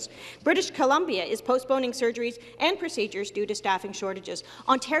patients. British Columbia is postponing surgeries and procedures due to staffing shortages.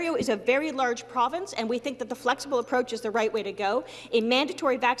 Ontario is a very large province, and we think that the flexible approach is the right way to go. A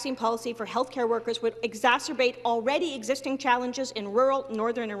mandatory vaccine policy for healthcare workers would exacerbate already existing challenges in rural,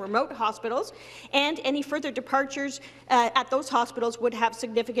 northern and remote hospitals, and any further departures at those hospitals would have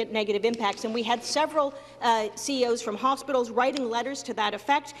significant negative impacts. And we had several CEOs from hospitals writing letters to that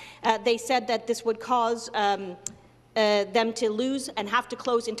effect. They said that this would cause them to lose and have to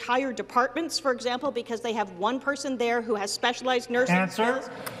close entire departments, for example, because they have one person there who has specialized nursing skills.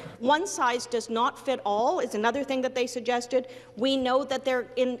 One size does not fit all is another thing that they suggested. We know that they're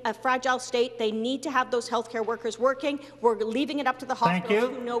in a fragile state. They need to have those healthcare workers working. We're leaving it up to the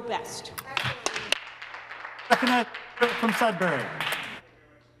hospitals who know best. From Sudbury.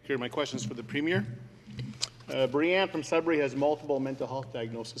 My question is for the Premier. Brianne from Sudbury has multiple mental health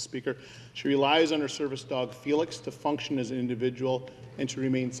diagnoses, Speaker. She relies on her service dog, Felix, to function as an individual and to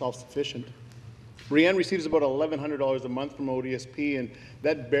remain self-sufficient. Brianne receives about $1,100 a month from ODSP, and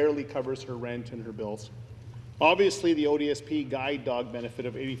that barely covers her rent and her bills. Obviously, the ODSP guide dog benefit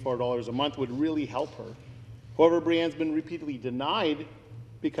of $84 a month would really help her. However, Brianne's been repeatedly denied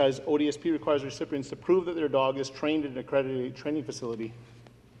because ODSP requires recipients to prove that their dog is trained in an accredited training facility.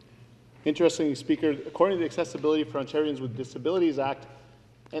 Interestingly, Speaker, according to the Accessibility for Ontarians with Disabilities Act,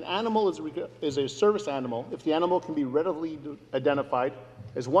 an animal is a service animal if the animal can be readily identified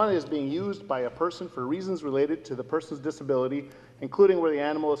as one that is being used by a person for reasons related to the person's disability, including where the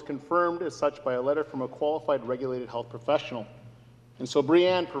animal is confirmed as such by a letter from a qualified regulated health professional. And so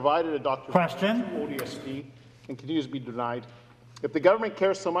Brianne provided a doctor's question to ODSP and continues to be denied. If the government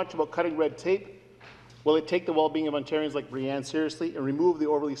cares so much about cutting red tape, will it take the well-being of Ontarians like Brianne seriously and remove the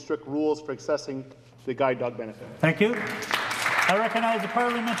overly strict rules for accessing the guide dog benefit? Thank you. I recognize the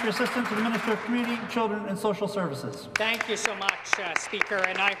Parliamentary Assistant to the Minister of Community, Children and Social Services. Thank you so much, Speaker.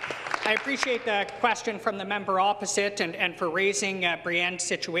 And I appreciate the question from the member opposite and for raising Brianne's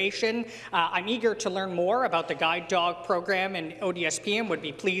situation. I'm eager to learn more about the guide dog program in ODSP and would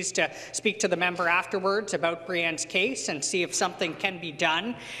be pleased to speak to the member afterwards about Brianne's case and see if something can be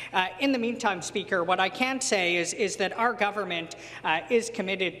done. In the meantime, Speaker, what I can say is that our government is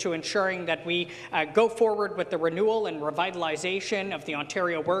committed to ensuring that we go forward with the renewal and revitalization accreditation of the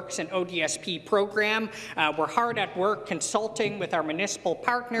Ontario Works and ODSP program. We're hard at work consulting with our municipal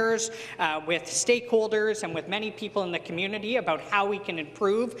partners, with stakeholders, and with many people in the community about how we can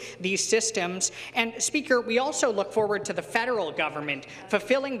improve these systems. And, Speaker, we also look forward to the federal government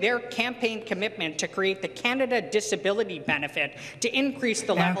fulfilling their campaign commitment to create the Canada Disability Benefit to increase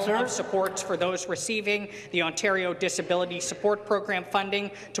the level of supports for those receiving the Ontario Disability Support Program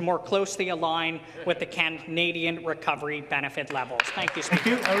funding to more closely align with the Canadian Recovery Benefit levels. Thank you, Speaker.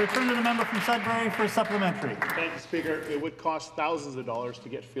 Thank you. I return to the member from Sudbury for a supplementary. Thank you, Speaker. It would cost thousands of dollars to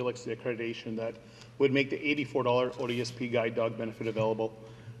get Felix the accreditation that would make the $84 ODSP guide dog benefit available.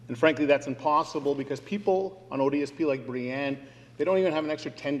 And frankly, that's impossible because people on ODSP like Brianne, they don't even have an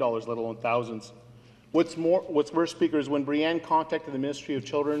extra $10, let alone thousands. What's worse, Speaker, is when Brianne contacted the Ministry of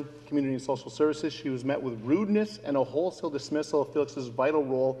Children, Community and Social Services, she was met with rudeness and a wholesale dismissal of Felix's vital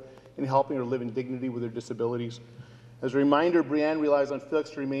role in helping her live in dignity with her disabilities. As a reminder, Brianne relies on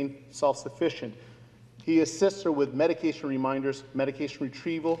Felix to remain self-sufficient. He assists her with medication reminders, medication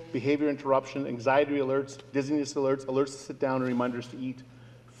retrieval, behavior interruption, anxiety alerts, dizziness alerts, alerts to sit down, and reminders to eat.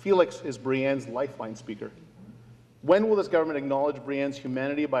 Felix is Brianne's lifeline, Speaker. When will this government acknowledge Brianne's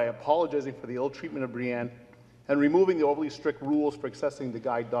humanity by apologizing for the ill treatment of Brianne and removing the overly strict rules for accessing the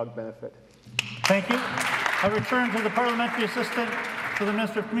guide dog benefit? Thank you. I return to the parliamentary assistant to the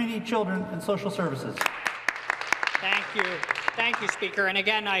Minister of Community, Children and Social Services. Thank you. Thank you, Speaker. And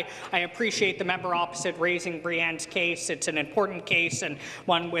again, I appreciate the member opposite raising Brianne's case. It's an important case and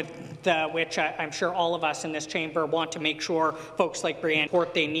one with which I'm sure all of us in this chamber want to make sure folks like Brianne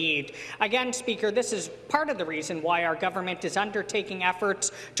support they need. Again, Speaker, this is part of the reason why our government is undertaking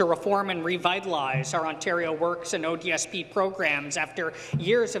efforts to reform and revitalize our Ontario Works and ODSP programs after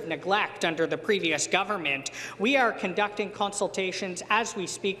years of neglect under the previous government. We are conducting consultations as we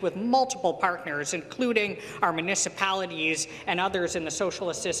speak with multiple partners, including our municipalities and others in the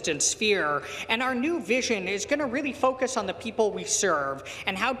social assistance sphere. And our new vision is going to really focus on the people we serve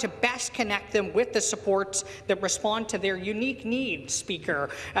and how to best connect them with the supports that respond to their unique needs, Speaker,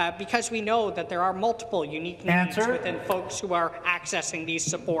 because we know that there are multiple unique needs within folks who are accessing these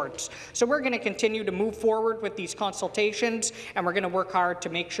supports. So we're going to continue to move forward with these consultations, and we're going to work hard to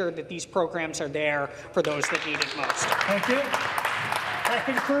make sure that these programs are there for those that need it most. Thank you. That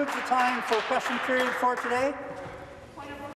concludes the time for question period for today.